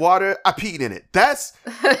like that water? I peed in it. That's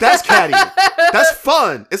catty. That's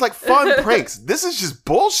fun. It's like fun pranks. This is just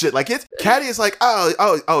bullshit. Like catty is like,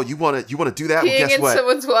 oh, you wanna do that? Peeing well, guess in what?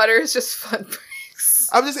 Someone's water is just fun pranks.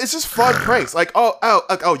 It's just fun pranks. Like,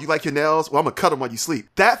 oh, you like your nails? Well, I'm gonna cut them while you sleep.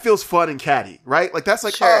 That feels fun and catty, right? Like that's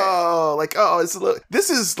like, it's a little. This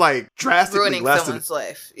is like drastically ruining less someone's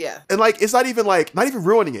life. Yeah, and like it's not even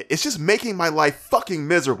ruining it. It's just making my life fucking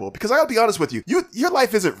miserable. Because I gotta be honest with you, your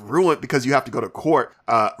life isn't ruined because you have to go to court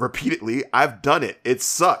repeatedly. I've done it. It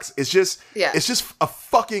sucks. It's just a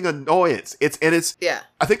fucking annoyance.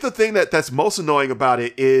 I think the thing that's most annoying about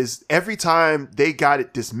it is every time they got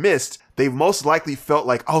it dismissed, they most likely felt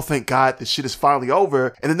like, oh, thank God, this shit is finally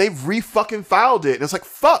over. And then they've re-fucking filed it. And it's like,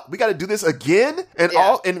 fuck, we got to do this again?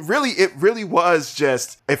 And really, it really was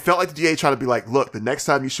just, it felt like the DA trying to be like, look, the next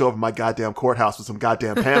time you show up in my goddamn courthouse with some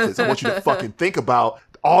goddamn pamphlets, I want you to fucking think about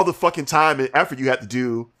all the fucking time and effort you have to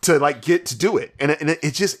do to like get to do it. And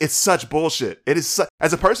it's such bullshit. It is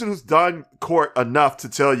as a person who's done court enough to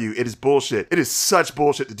tell you it is bullshit. It is such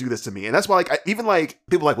bullshit to do this to me. And that's why even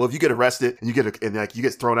people are like, well, if you get arrested and you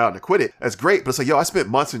get thrown out and acquitted, that's great. But it's like, yo, I spent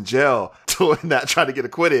months in jail doing that, trying to get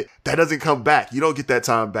acquitted. That doesn't come back. You don't get that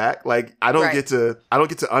time back. Like I don't get to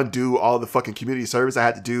undo all the fucking community service I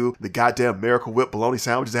had to do, the goddamn Miracle Whip bologna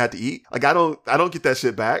sandwiches I had to eat. Like I don't get that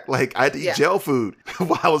shit back. Like I had to eat jail food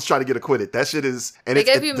while I was trying to get acquitted. That shit is, and they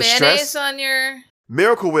gave you mayonnaise on your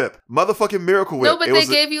Miracle Whip, motherfucking Miracle Whip. No, but they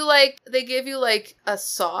gave you like a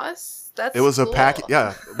sauce. It was cool. A packet.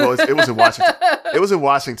 Yeah, well, it was in Washington. It was in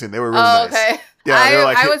Washington. They were really nice. Okay. Yeah,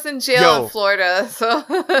 I was in jail in Florida, so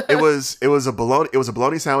it was a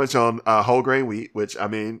bologna sandwich on whole grain wheat, which I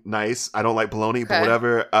mean, nice. I don't like bologna, but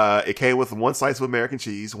whatever. It came with one slice of American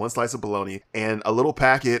cheese, one slice of bologna, and a little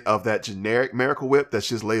packet of that generic Miracle Whip that's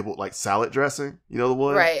just labeled like salad dressing. You know the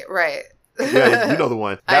one? Right. Yeah, you know the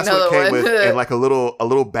one. That's what it came with, and like a little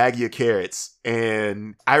baggie of carrots.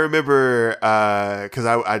 And I remember because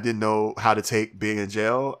I didn't know how to take being in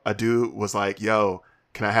jail. A dude was like, "Yo,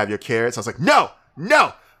 can I have your carrots?" I was like, no,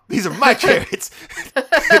 these are my carrots.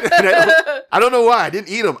 I don't know why I didn't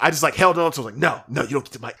eat them. I just like held on to. I was like, no, you don't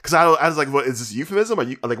get to my. Because I was like, what is this a euphemism? Are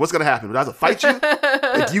you like, what's gonna happen? Would I have to fight you?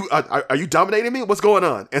 Like, are you dominating me? What's going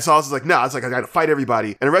on? And so I was just like, no. I was like, I got to fight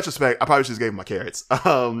everybody. And in retrospect, I probably should have gave him my carrots. It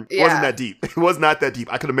wasn't that deep. It was not that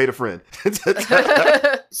deep. I could have made a friend.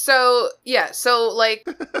 So like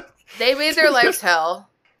they made their lives hell.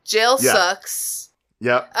 Jail sucks.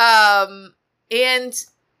 Yep. And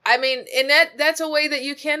I mean, and that's a way that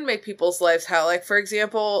you can make people's lives hell. Like, for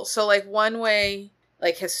example, so like one way,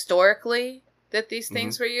 like historically that these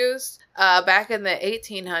things were used, back in the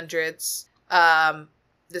 1800s,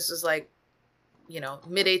 this was like,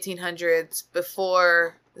 mid 1800s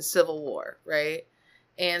before the Civil War, right?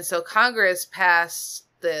 And so Congress passed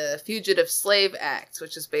the Fugitive Slave Act,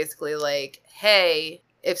 which is basically like, hey,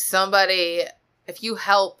 if you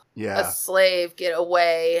help a slave get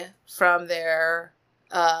away from their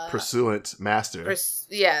pursuant master.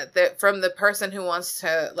 From the person who wants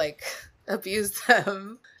to like abuse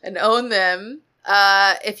them and own them.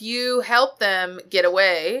 If you help them get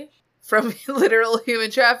away from literal human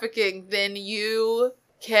trafficking, then you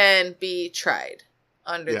can be tried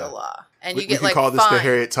under the law, and you get like call this fined. The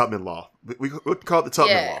Harriet Tubman law. We call it the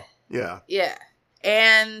Tubman law. Yeah.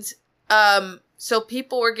 And so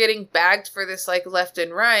people were getting bagged for this like left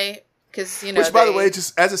and right because Which, by the way,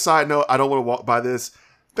 just as a side note, I don't want to walk by this.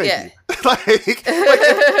 Thank you.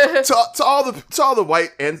 to all the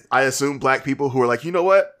white and I assume black people who are like, you know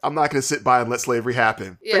what? I'm not going to sit by and let slavery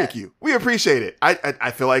happen. Yeah. Thank you. We appreciate it.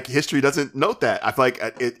 I feel like history doesn't note that. I feel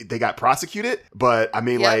like they got prosecuted, but I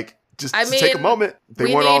mean, just to take a moment,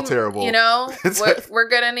 they weren't all terrible. We're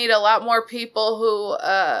going to need a lot more people who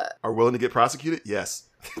are willing to get prosecuted. Yes.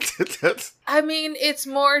 I mean, it's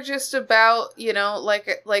more just about,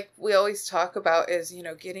 like we always talk about is,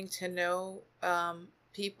 getting to know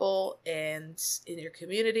people and in your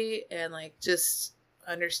community and like just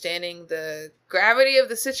understanding the gravity of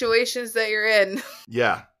the situations that you're in.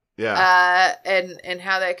 Yeah. And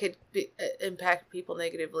how that could impact people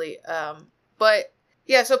negatively. But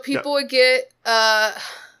yeah, so people would get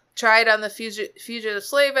tried on the Fugitive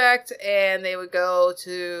Slave Act, and they would go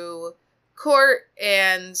to court,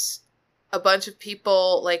 and a bunch of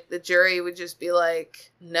people, like the jury, would just be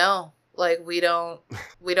like, no. Like, we don't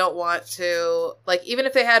want to, like, even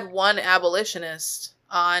if they had one abolitionist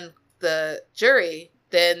on the jury,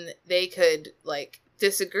 then they could, like,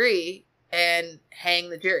 disagree and hang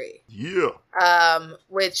the jury. Yeah.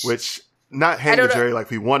 Which not hang the jury like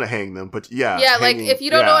we want to hang them, but yeah. Yeah, hanging, like, if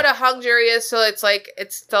you don't know what a hung jury is, so it's like,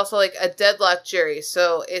 it's also like a deadlock jury.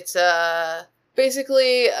 So it's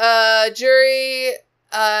basically a jury.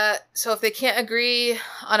 So if they can't agree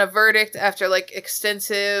on a verdict after like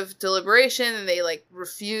extensive deliberation and they like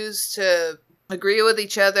refuse to agree with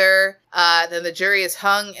each other, then the jury is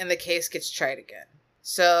hung and the case gets tried again.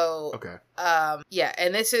 So,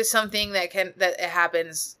 and this is something that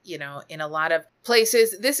happens, in a lot of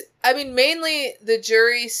places. Mainly the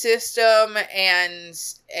jury system and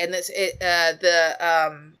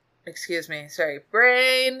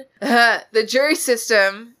the jury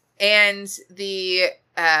system and the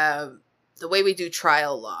way we do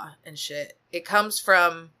trial law and shit, it comes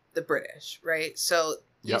from the British, right? So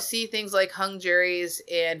you see things like hung juries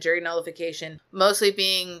and jury nullification mostly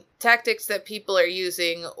being tactics that people are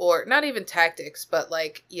using, or not even tactics, but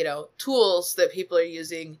like, tools that people are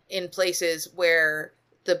using in places where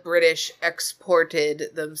the British exported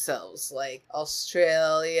themselves, like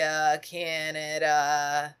Australia,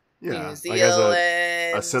 Canada, New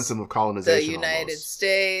Zealand, like a symptom of colonization, the United almost.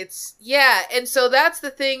 States. Yeah, and so that's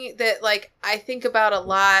the thing that like I think about a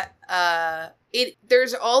lot.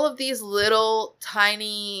 There's all of these little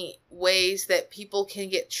tiny ways that people can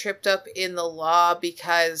get tripped up in the law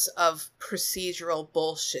because of procedural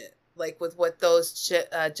bullshit, like with what those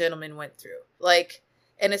gentlemen went through. Like,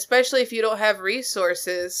 and especially if you don't have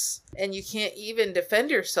resources and you can't even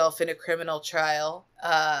defend yourself in a criminal trial,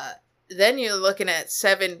 then you're looking at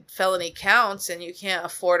 7 felony counts and you can't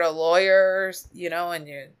afford a lawyer, and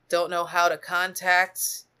you don't know how to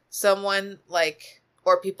contact someone, like,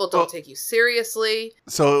 or people don't take you seriously.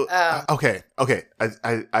 So, okay.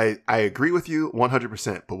 I agree with you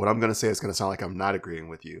 100%, but what I'm going to say is going to sound like I'm not agreeing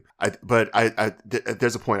with you.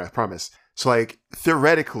 There's a point, I promise. So, like,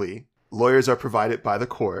 theoretically, lawyers are provided by the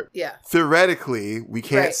court. Yeah. Theoretically, we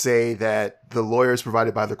can't say that the lawyers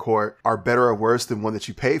provided by the court are better or worse than one that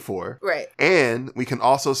you pay for. Right. And we can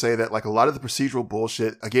also say that, like, a lot of the procedural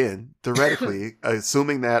bullshit, again, theoretically,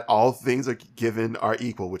 assuming that all things are given are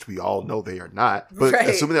equal, which we all know they are not, but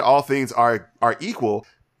assuming that all things are equal,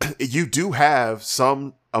 you do have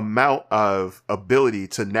some amount of ability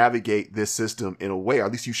to navigate this system in a way, or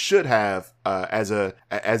at least you should have, as a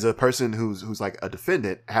person who's like a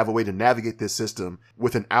defendant, have a way to navigate this system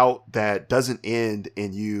with an out that doesn't end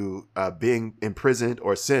in you being imprisoned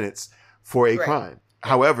or sentenced for a crime.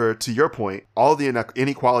 However, to your point, all the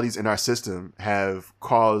inequalities in our system have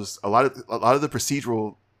caused a lot of the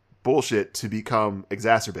procedural bullshit to become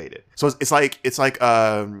exacerbated. So it's like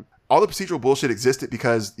all the procedural bullshit existed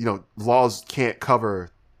because, laws can't cover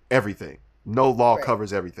everything. No law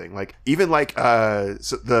covers everything. Like, even like,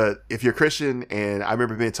 if you're Christian, and I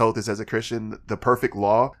remember being told this as a Christian, the perfect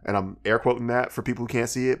law, and I'm air quoting that for people who can't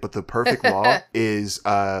see it, but the perfect law is,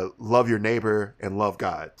 love your neighbor and love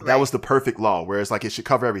God. That was the perfect law, whereas like it should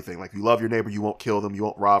cover everything. Like, you love your neighbor, you won't kill them, you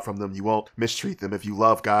won't rob from them, you won't mistreat them. If you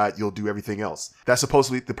love God, you'll do everything else. That's supposed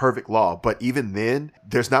to be the perfect law. But even then,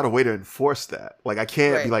 there's not a way to enforce that. Like, I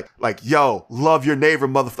can't be like, yo, love your neighbor,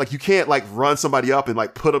 motherfucker. Like, you can't like run somebody up and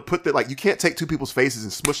like put that, like, you can't can't take two people's faces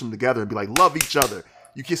and smush them together and be like, love each other.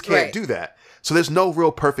 You just can't do that. So there's no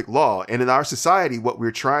real perfect law. And in our society, what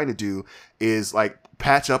we're trying to do is like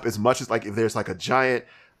patch up as much as like if there's like a giant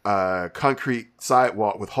concrete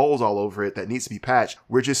sidewalk with holes all over it that needs to be patched,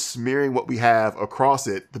 we're just smearing what we have across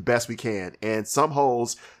it the best we can. And some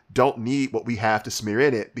holes don't need what we have to smear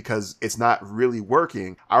in it because it's not really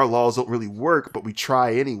working. Our laws don't really work, but we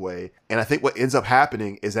try anyway. And I think what ends up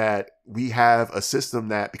happening is that we have a system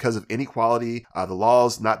that, because of inequality, the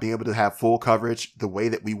laws not being able to have full coverage the way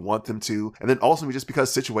that we want them to, and then ultimately just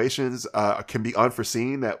because situations can be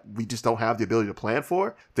unforeseen that we just don't have the ability to plan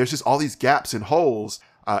for, there's just all these gaps and holes.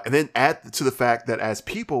 And then add to the fact that as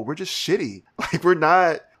people, we're just shitty. We're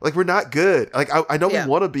not good. I know we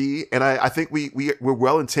want to be, and I think we're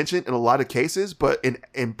well intentioned in a lot of cases, but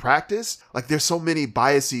in practice, like there's so many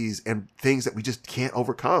biases and things that we just can't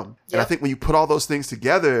overcome. Yep. And I think when you put all those things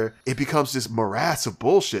together, it becomes this morass of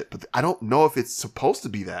bullshit. But I don't know if it's supposed to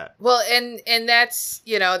be that. Well, and that's,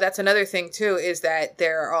 that's another thing too, is that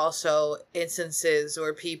there are also instances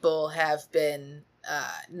where people have been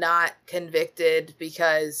not convicted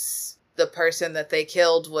because the person that they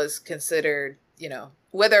killed was considered,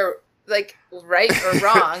 whether like right or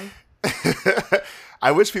wrong.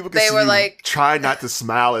 I wish people could see you try not to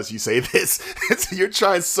smile as you say this. You're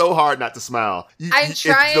trying so hard not to smile. I'm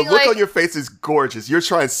trying. The look on your face is gorgeous. You're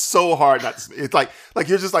trying so hard not to. It's like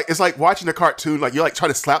you're just like, it's like watching a cartoon. Like you're like trying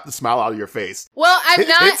to slap the smile out of your face. Well,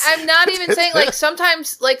 I'm not even saying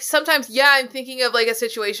sometimes, yeah, I'm thinking of like a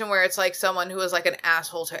situation where it's like someone who was like an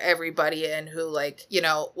asshole to everybody and who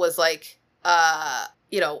was like,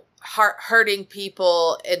 hurting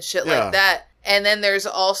people and shit like that. And then there's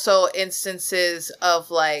also instances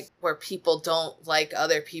of like where people don't like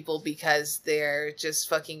other people because they're just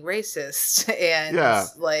fucking racist and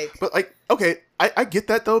but like, okay, I get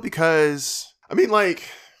that though, because I mean, like,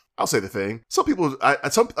 I'll say the thing. Some people, I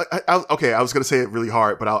was going to say it really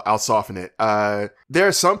hard, but I'll soften it. There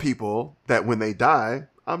are some people that when they die,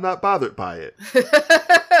 I'm not bothered by it.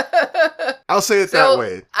 I'll say it that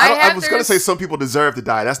way. I was going to say some people deserve to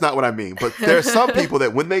die. That's not what I mean. But there are some people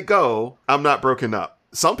that when they go, I'm not broken up.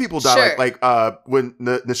 Some people die. Like when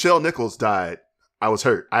Nichelle Nichols died, I was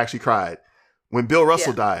hurt. I actually cried. When Bill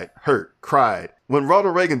Russell died, hurt, cried. When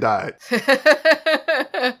Ronald Reagan died,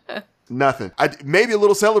 nothing. Maybe a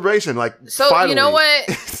little celebration. Like, so finally. You know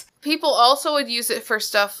what? People also would use it for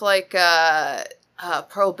stuff like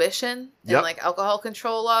prohibition and like alcohol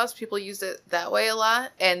control laws. People use it that way a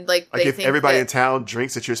lot, and like they if think everybody in town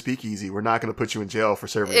drinks at your speakeasy, we're not going to put you in jail for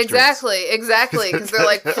serving exactly because they're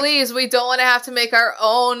like, please, we don't want to have to make our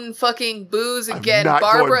own fucking booze again.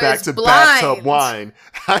 Barbara is blind. Bathtub wine.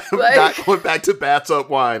 I am not going back to bathtub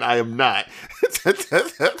wine. I am not.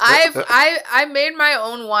 I made my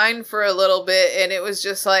own wine for a little bit, and it was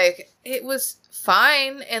just like, it was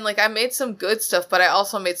fine, and like I made some good stuff, but I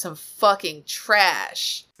also made some fucking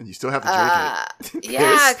trash. And you still have to drink it.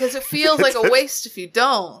 Yeah, because it feels like a waste if you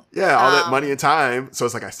don't. Yeah, all that money and time. So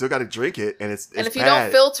it's like, I still got to drink it, and it's and if you bad.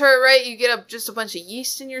 don't filter it right, you get just a bunch of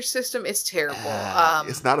yeast in your system. It's terrible.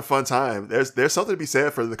 It's not a fun time. There's something to be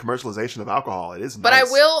said for the commercialization of alcohol. It is but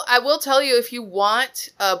nice. I will tell you, if you want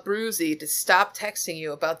Bruzy to stop texting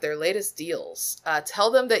you about their latest deals, tell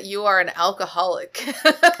them that you are an alcoholic.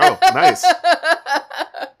 Oh, nice.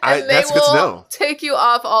 That's good to know. Take you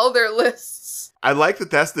off all their lists. I like that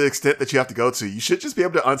that's the extent that you have to go to. You should just be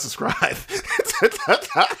able to unsubscribe.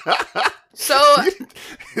 So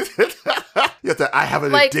I have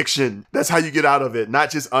an addiction. That's how you get out of it, not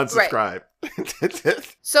just unsubscribe.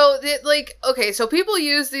 Right. So so people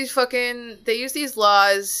use these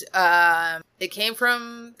laws. It came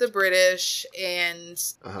from the British, and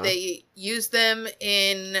they used them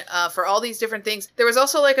in for all these different things. There was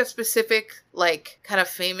also like a specific kind of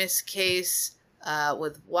famous case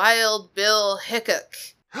with Wild Bill Hickok.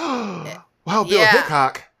 Wild Bill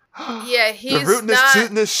Hickok. Yeah, he's the rootinest,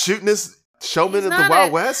 tootinest, shootinest showman of the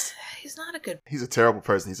Wild West. He's not a good. He's a terrible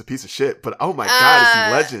person. He's a piece of shit. But oh my god, is he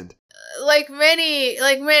legend? Like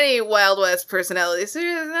many Wild West personalities. He's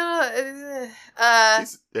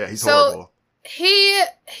horrible. He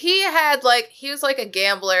had he was like a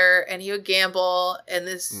gambler, and he would gamble, and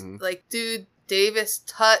this dude Davis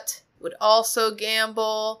Tutt would also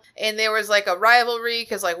gamble, and there was like a rivalry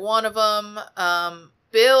because one of them,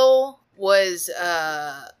 Bill was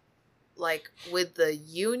with the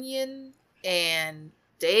Union, and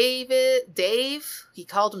Dave, he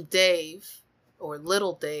called him Dave, or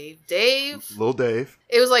Little Dave. Little Dave.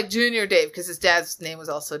 It was like Junior Dave because his dad's name was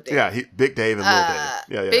also Dave. Yeah, Big Dave and Little Dave.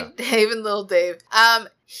 Yeah. Big Dave and Little Dave.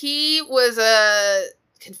 He was a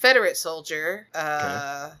Confederate soldier.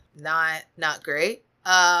 Okay. Not great.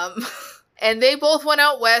 And they both went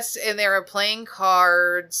out west and they were playing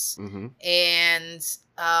cards. Mm-hmm. And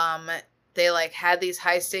they like had these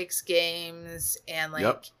high stakes games. And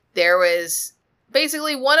like there was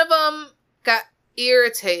basically one of them got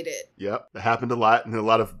irritated. Yep. That happened a lot in a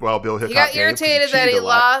lot of Wild Bill Hickok games. He got irritated that he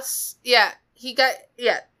lost. Yeah. He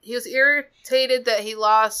was irritated that he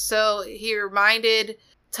lost. So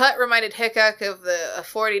Tut reminded Hickok of a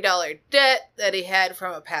 $40 debt that he had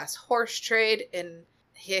from a past horse trade, and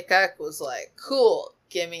Hickok was like, cool,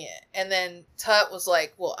 give me it. And then Tut was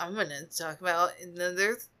like, well, I'm going to talk about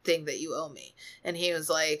another thing that you owe me. And he was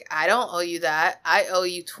like, I don't owe you that. I owe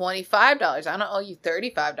you $25. I don't owe you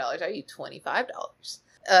 $35. I owe you $25.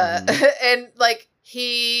 And like,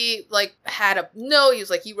 he like had a note. He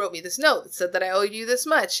was like, you wrote me this note that said that I owed you this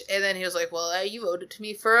much. And then he was like, well, you owed it to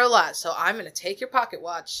me for a lot. So I'm going to take your pocket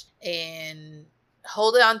watch and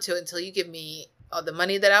hold on to it until you give me the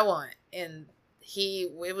money that I want. And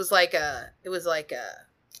it was like a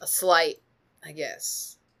slight, I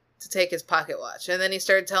guess, to take his pocket watch. And then he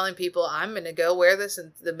started telling people, I'm going to go wear this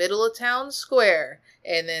in the middle of town square.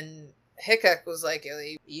 And then Hickok was like,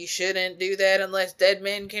 you shouldn't do that unless dead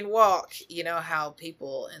men can walk. You know how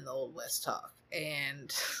people in the Old West talk.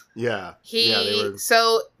 And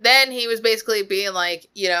so then he was basically being like,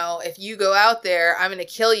 if you go out there, I'm going to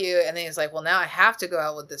kill you. And then he's like, well, now I have to go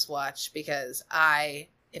out with this watch because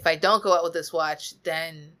if I don't go out with this watch,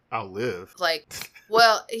 then I'll live. Like,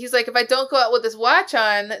 well, he's like, if I don't go out with this watch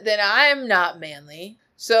on, then I'm not manly.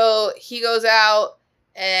 So he goes out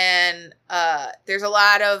and there's a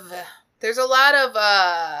lot of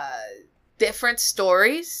different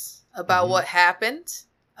stories about what happened.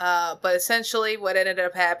 But essentially what ended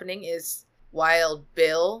up happening is Wild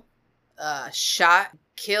Bill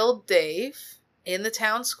killed Dave in the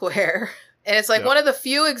town square. And it's like one of the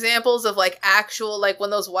few examples of like actual, like when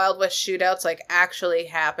those Wild West shootouts like actually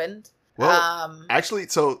happened. Well, actually,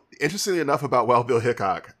 so interestingly enough about Wild Bill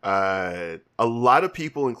Hickok, a lot of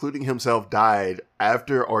people, including himself, died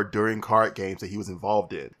after or during card games that he was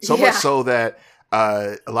involved in. So much so that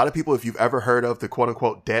a lot of people, if you've ever heard of the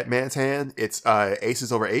quote-unquote dead man's hand, it's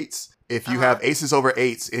aces over eights. If you have aces over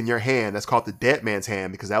eights in your hand, that's called the dead man's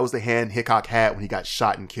hand because that was the hand Hickok had when he got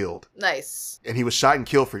shot and killed. Nice. And he was shot and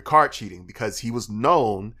killed for card cheating because he was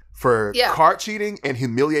known for card cheating and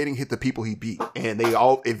humiliating the people he beat. And they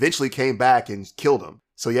all eventually came back and killed him.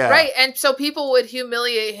 So, yeah. Right. And so people would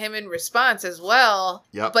humiliate him in response as well.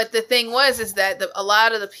 Yep. But the thing is that a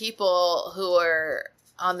lot of the people who are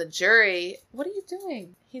on the jury, what are you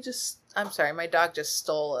doing? I'm sorry, my dog just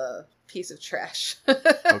stole a piece of trash.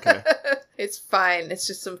 Okay. It's fine. It's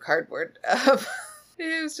just some cardboard.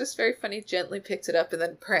 It was just very funny. Gently picked it up and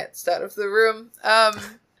then pranced out of the room.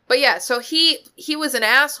 But yeah, so he was an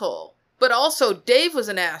asshole, but also Dave was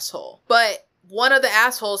an asshole. But one of the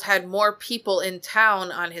assholes had more people in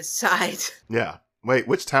town on his side. Yeah. Wait,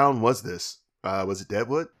 which town was this? Was it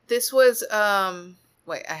Deadwood? This was,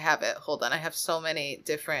 wait, I have it. Hold on. I have so many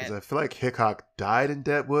different. I feel like Hickok died in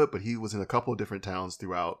Deadwood, but he was in a couple of different towns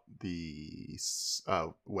throughout the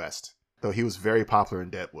West. Though he was very popular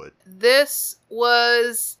in Deadwood. This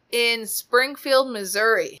was in Springfield,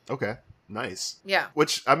 Missouri. Okay. Nice. Yeah.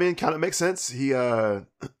 Which, I mean, kind of makes sense. He was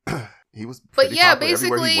But yeah,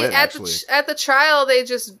 basically went, at the trial, they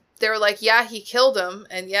were like, yeah, he killed him,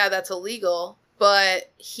 and yeah, that's illegal.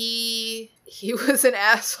 But he was an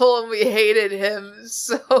asshole and we hated him,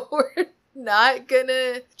 so we're not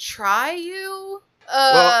gonna try you.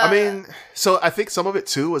 Well, I mean, so I think some of it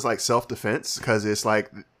too was like self-defense because it's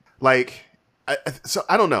so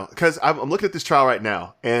I don't know because I'm looking at this trial right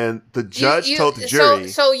now and the judge told the jury.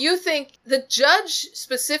 So you think the judge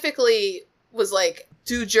specifically was like,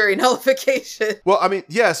 do jury nullification? Well, I mean,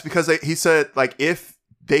 yes, because he said like if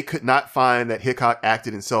they could not find that Hickok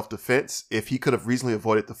acted in self-defense, if he could have reasonably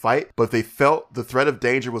avoided the fight, but if they felt the threat of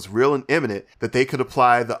danger was real and imminent, that they could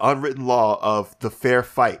apply the unwritten law of the fair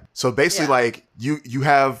fight. So basically, like you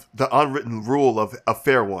have the unwritten rule of a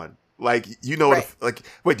fair one. Like, you know,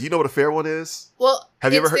 wait, do you know what a fair one is? Well,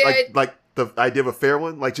 have you ever heard like the idea of a fair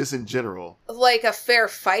one? Like, just in general. Like a fair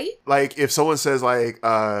fight? Like, if someone says, like,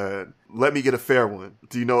 let me get a fair one,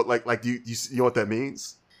 do you know, do you know what that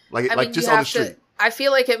means? Like, just on the street. I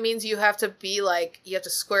feel like it means you have to be, like, you have to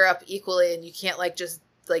square up equally and you can't, like, just,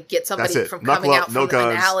 like, get somebody from coming out from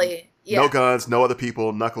an alley. Yeah. No guns, no other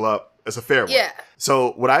people, knuckle up. It's a fair one. Yeah.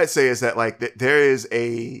 So what I'd say is that like there is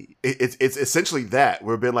it's essentially that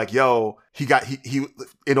we've been like, yo, he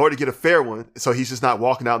in order to get a fair one, so he's just not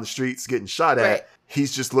walking out in the streets getting shot at. Right.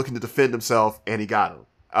 He's just looking to defend himself, and he got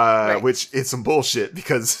him. Which is some bullshit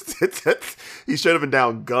because he should have been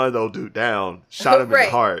down, gunned old dude down, shot him in the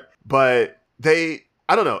heart. But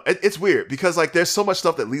I don't know. It's weird because like there's so much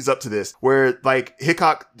stuff that leads up to this where like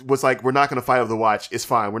Hickok was like, we're not going to fight over the watch. It's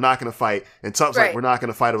fine. We're not going to fight. And Tubbs like, we're not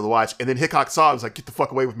going to fight over the watch. And then Hickok saw it, was like, get the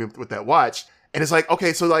fuck away with me with that watch. And it's like,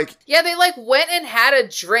 okay, so like... Yeah, they like went and had a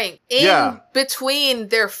drink in between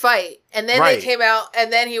their fight. And then they came out and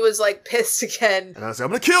then he was like pissed again. And I was like,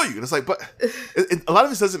 I'm going to kill you. And it's like, but a lot of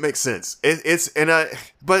this doesn't make sense.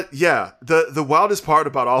 But yeah, the wildest part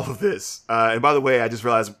about all of this, and by the way, I just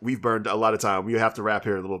realized we've burned a lot of time. We have to wrap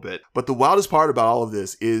here in a little bit. But the wildest part about all of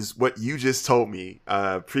this is what you just told me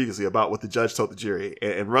previously about what the judge told the jury.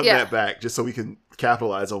 And run that back just so we can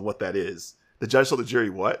capitalize on what that is. The judge told the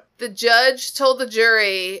jury what? The judge told the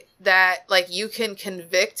jury that, like, you can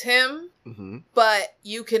convict him, but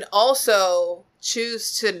you can also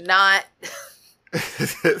choose to not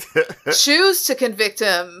choose to convict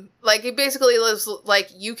him. Like, it basically lives,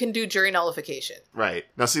 like, you can do jury nullification. Right.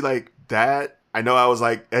 Now, see, like, that... I know I was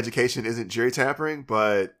like, education isn't jury tampering,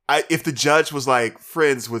 but if the judge was, like,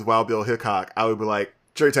 friends with Wild Bill Hickok, I would be like,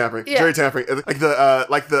 jury tampering, jury tampering. Like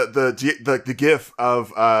the gif of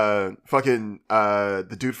fucking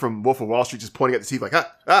the dude from Wolf of Wall Street just pointing at the teeth like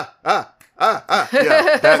Yeah,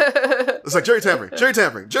 it's like jury tampering, jury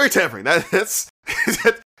tampering, jury tampering. That's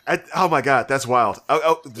oh my god, that's wild.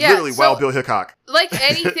 Literally, Wild Bill Hickok. Like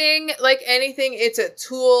anything, it's a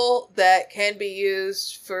tool that can be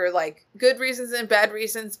used for like good reasons and bad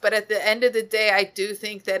reasons. But at the end of the day, I do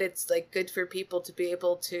think that it's like good for people to be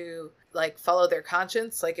able to like follow their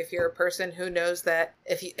conscience. Like if you're a person who knows that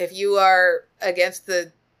if you are against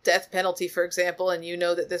the death penalty, for example, and you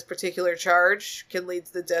know that this particular charge can lead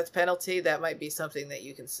to the death penalty, that might be something that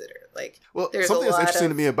you consider. Like, well, something that's interesting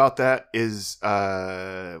to me about that is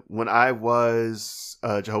when I was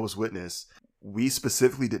a Jehovah's Witness, we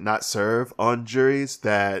specifically did not serve on juries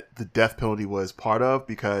that the death penalty was part of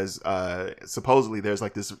because supposedly there's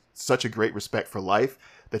like this such a great respect for life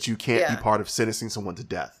that you can't be part of sentencing someone to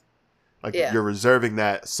death. Like you're reserving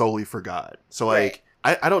that solely for God. So like,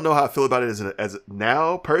 I don't know how I feel about it as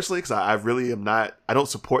now personally, because I really am not, I don't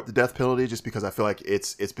support the death penalty just because I feel like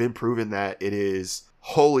it's been proven that it is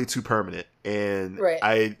wholly too permanent. And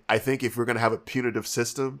I think if we're going to have a punitive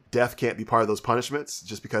system, death can't be part of those punishments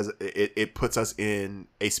just because it puts us in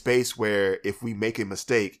a space where if we make a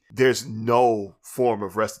mistake, there's no form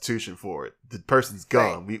of restitution for it. The person's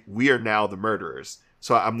gone. We are now the murderers.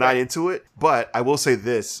 So I'm not into it, but I will say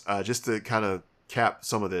this, just to kind of cap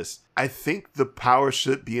some of this. I think the power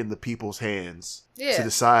should be in the people's hands to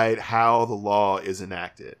decide how the law is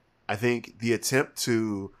enacted. I think the attempt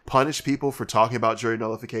to punish people for talking about jury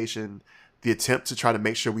nullification, the attempt to try to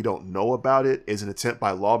make sure we don't know about it is an attempt by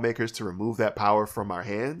lawmakers to remove that power from our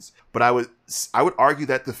hands. But I would argue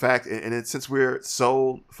that the fact, and since we're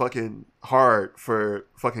so fucking hard for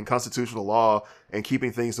fucking constitutional law and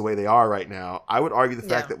keeping things the way they are right now, I would argue the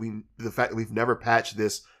fact that we've never patched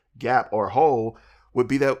this gap or hole would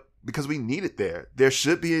be that because we need it there. There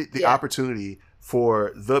should be the opportunity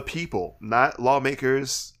for the people, not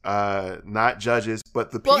lawmakers, not judges,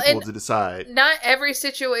 but the people to decide. Not every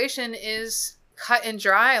situation is cut and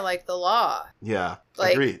dry like the law. Yeah,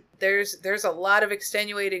 like, agreed. There's a lot of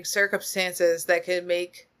extenuating circumstances that could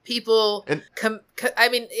make people I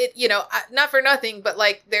mean, it, you know, not for nothing, but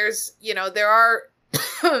like there are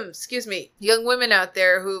excuse me, young women out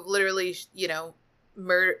there who've literally, you know,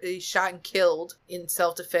 shot and killed in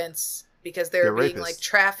self-defense because they're being like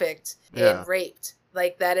trafficked and raped.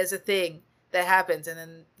 Like that is a thing that happens, and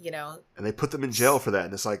then, you know, and they put them in jail for that.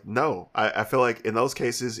 And it's like, no, I feel like in those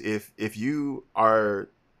cases, if you are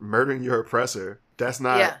murdering your oppressor, that's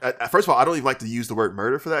not first of all, I don't even like to use the word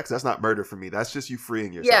murder for that, because that's not murder for me. That's just you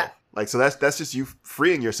freeing yourself. Like, so that's just you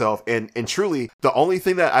freeing yourself. And truly, the only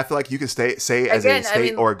thing that I feel like you can say as a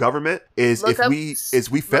state or a government is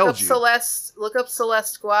we failed you. Look up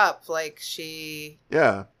Celeste Guap. Like, she...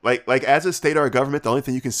 Yeah. Like as a state or a government, the only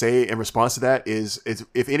thing you can say in response to that is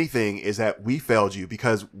if anything, is that we failed you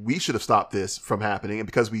because we should have stopped this from happening. And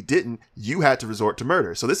because we didn't, you had to resort to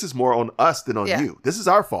murder. So this is more on us than on you. This is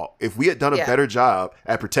our fault. If we had done a better job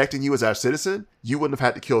at protecting you as our citizen, you wouldn't have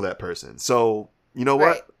had to kill that person. So... you know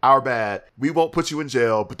what? Our bad. We won't put you in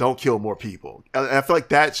jail, but don't kill more people. And I feel like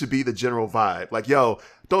that should be the general vibe. Like, yo,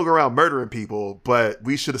 don't go around murdering people, but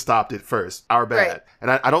we should have stopped it first. Our bad.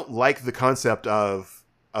 And I don't like the concept of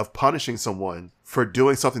punishing someone for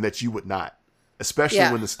doing something that you would not, especially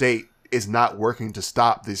when the state is not working to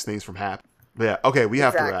stop these things from happening. But yeah, okay, we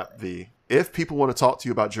have to wrap. If people want to talk to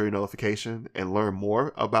you about jury nullification and learn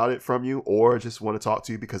more about it from you, or just want to talk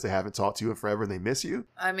to you because they haven't talked to you in forever and they miss you.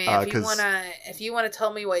 I mean, if you want to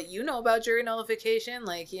tell me what you know about jury nullification,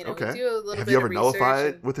 like, you know, we do a little bit of research. Have you ever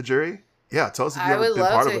nullified with a jury? Yeah, tell us if I would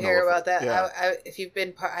love to hear about that. Yeah. If you've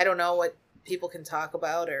been I don't know what people can talk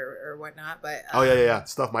about or whatnot, but yeah.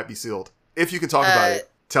 Stuff might be sealed. If you can talk about it,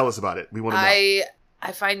 tell us about it. We want to know.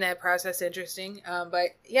 I find that process interesting.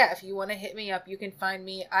 But yeah, if you want to hit me up, you can find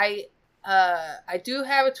me. I do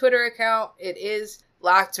have a Twitter account. It is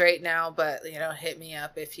locked right now, but hit me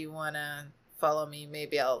up if you want to follow me.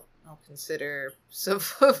 Maybe I'll consider some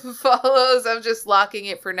follows. I'm just locking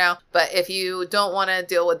it for now. But if you don't want to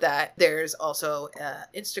deal with that, there's also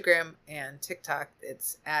Instagram and TikTok.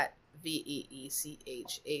 It's at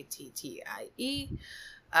VEECHATTIE.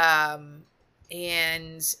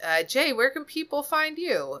 And Jay, where can people find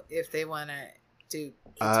you if they want to do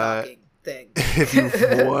the talking thing? If you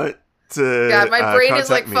want to, God, my brain is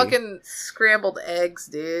like me, fucking scrambled eggs,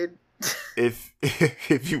 dude. if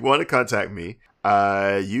you want to contact me,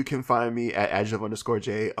 you can find me at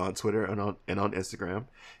adjective_J on Twitter and on Instagram.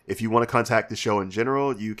 If you want to contact the show in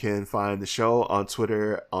general, you can find the show on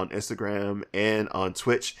Twitter, on Instagram, and on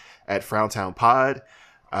Twitch at FrowntownPod.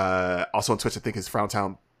 Also on Twitch, I think it's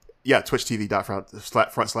Frowntown. Yeah,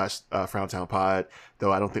 twitch.tv/FrowntownPod,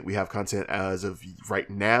 though I don't think we have content as of right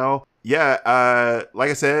now. Yeah,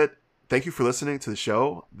 like I said, thank you for listening to the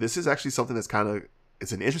show. This is actually something that's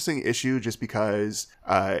it's an interesting issue just because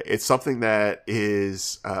it's something that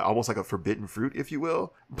is almost like a forbidden fruit, if you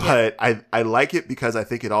will. But I like it because I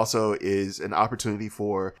think it also is an opportunity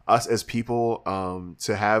for us as people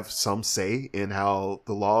to have some say in how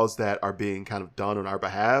the laws that are being kind of done on our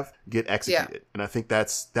behalf get executed. Yeah. And I think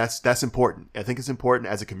that's important. I think it's important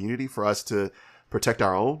as a community for us to protect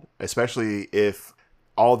our own, especially if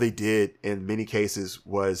all they did in many cases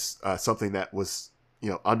was something that was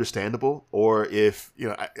understandable, or if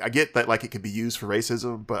I get that like it could be used for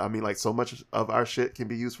racism, but I mean like so much of our shit can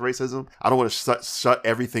be used for racism. I don't want to shut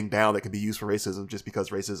everything down that can be used for racism just because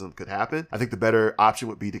racism could happen. I think the better option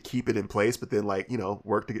would be to keep it in place, but then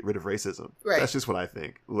work to get rid of racism. Right. That's just what I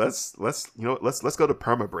think. Let's go to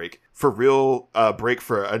perma break for real. Break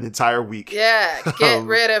for an entire week. Yeah, get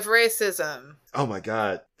rid of racism. Oh my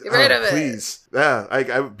God. Get rid of it. Please. Yeah,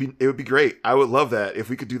 it would be great. I would love that. If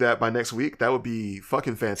we could do that by next week, that would be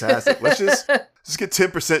fucking fantastic. Let's just get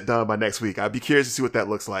 10% done by next week. I'd be curious to see what that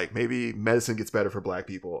looks like. Maybe medicine gets better for Black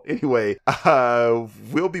people. Anyway,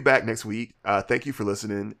 we'll be back next week. Thank you for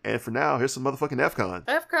listening. And for now, here's some motherfucking FCon.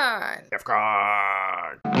 FCon.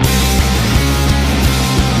 FCon.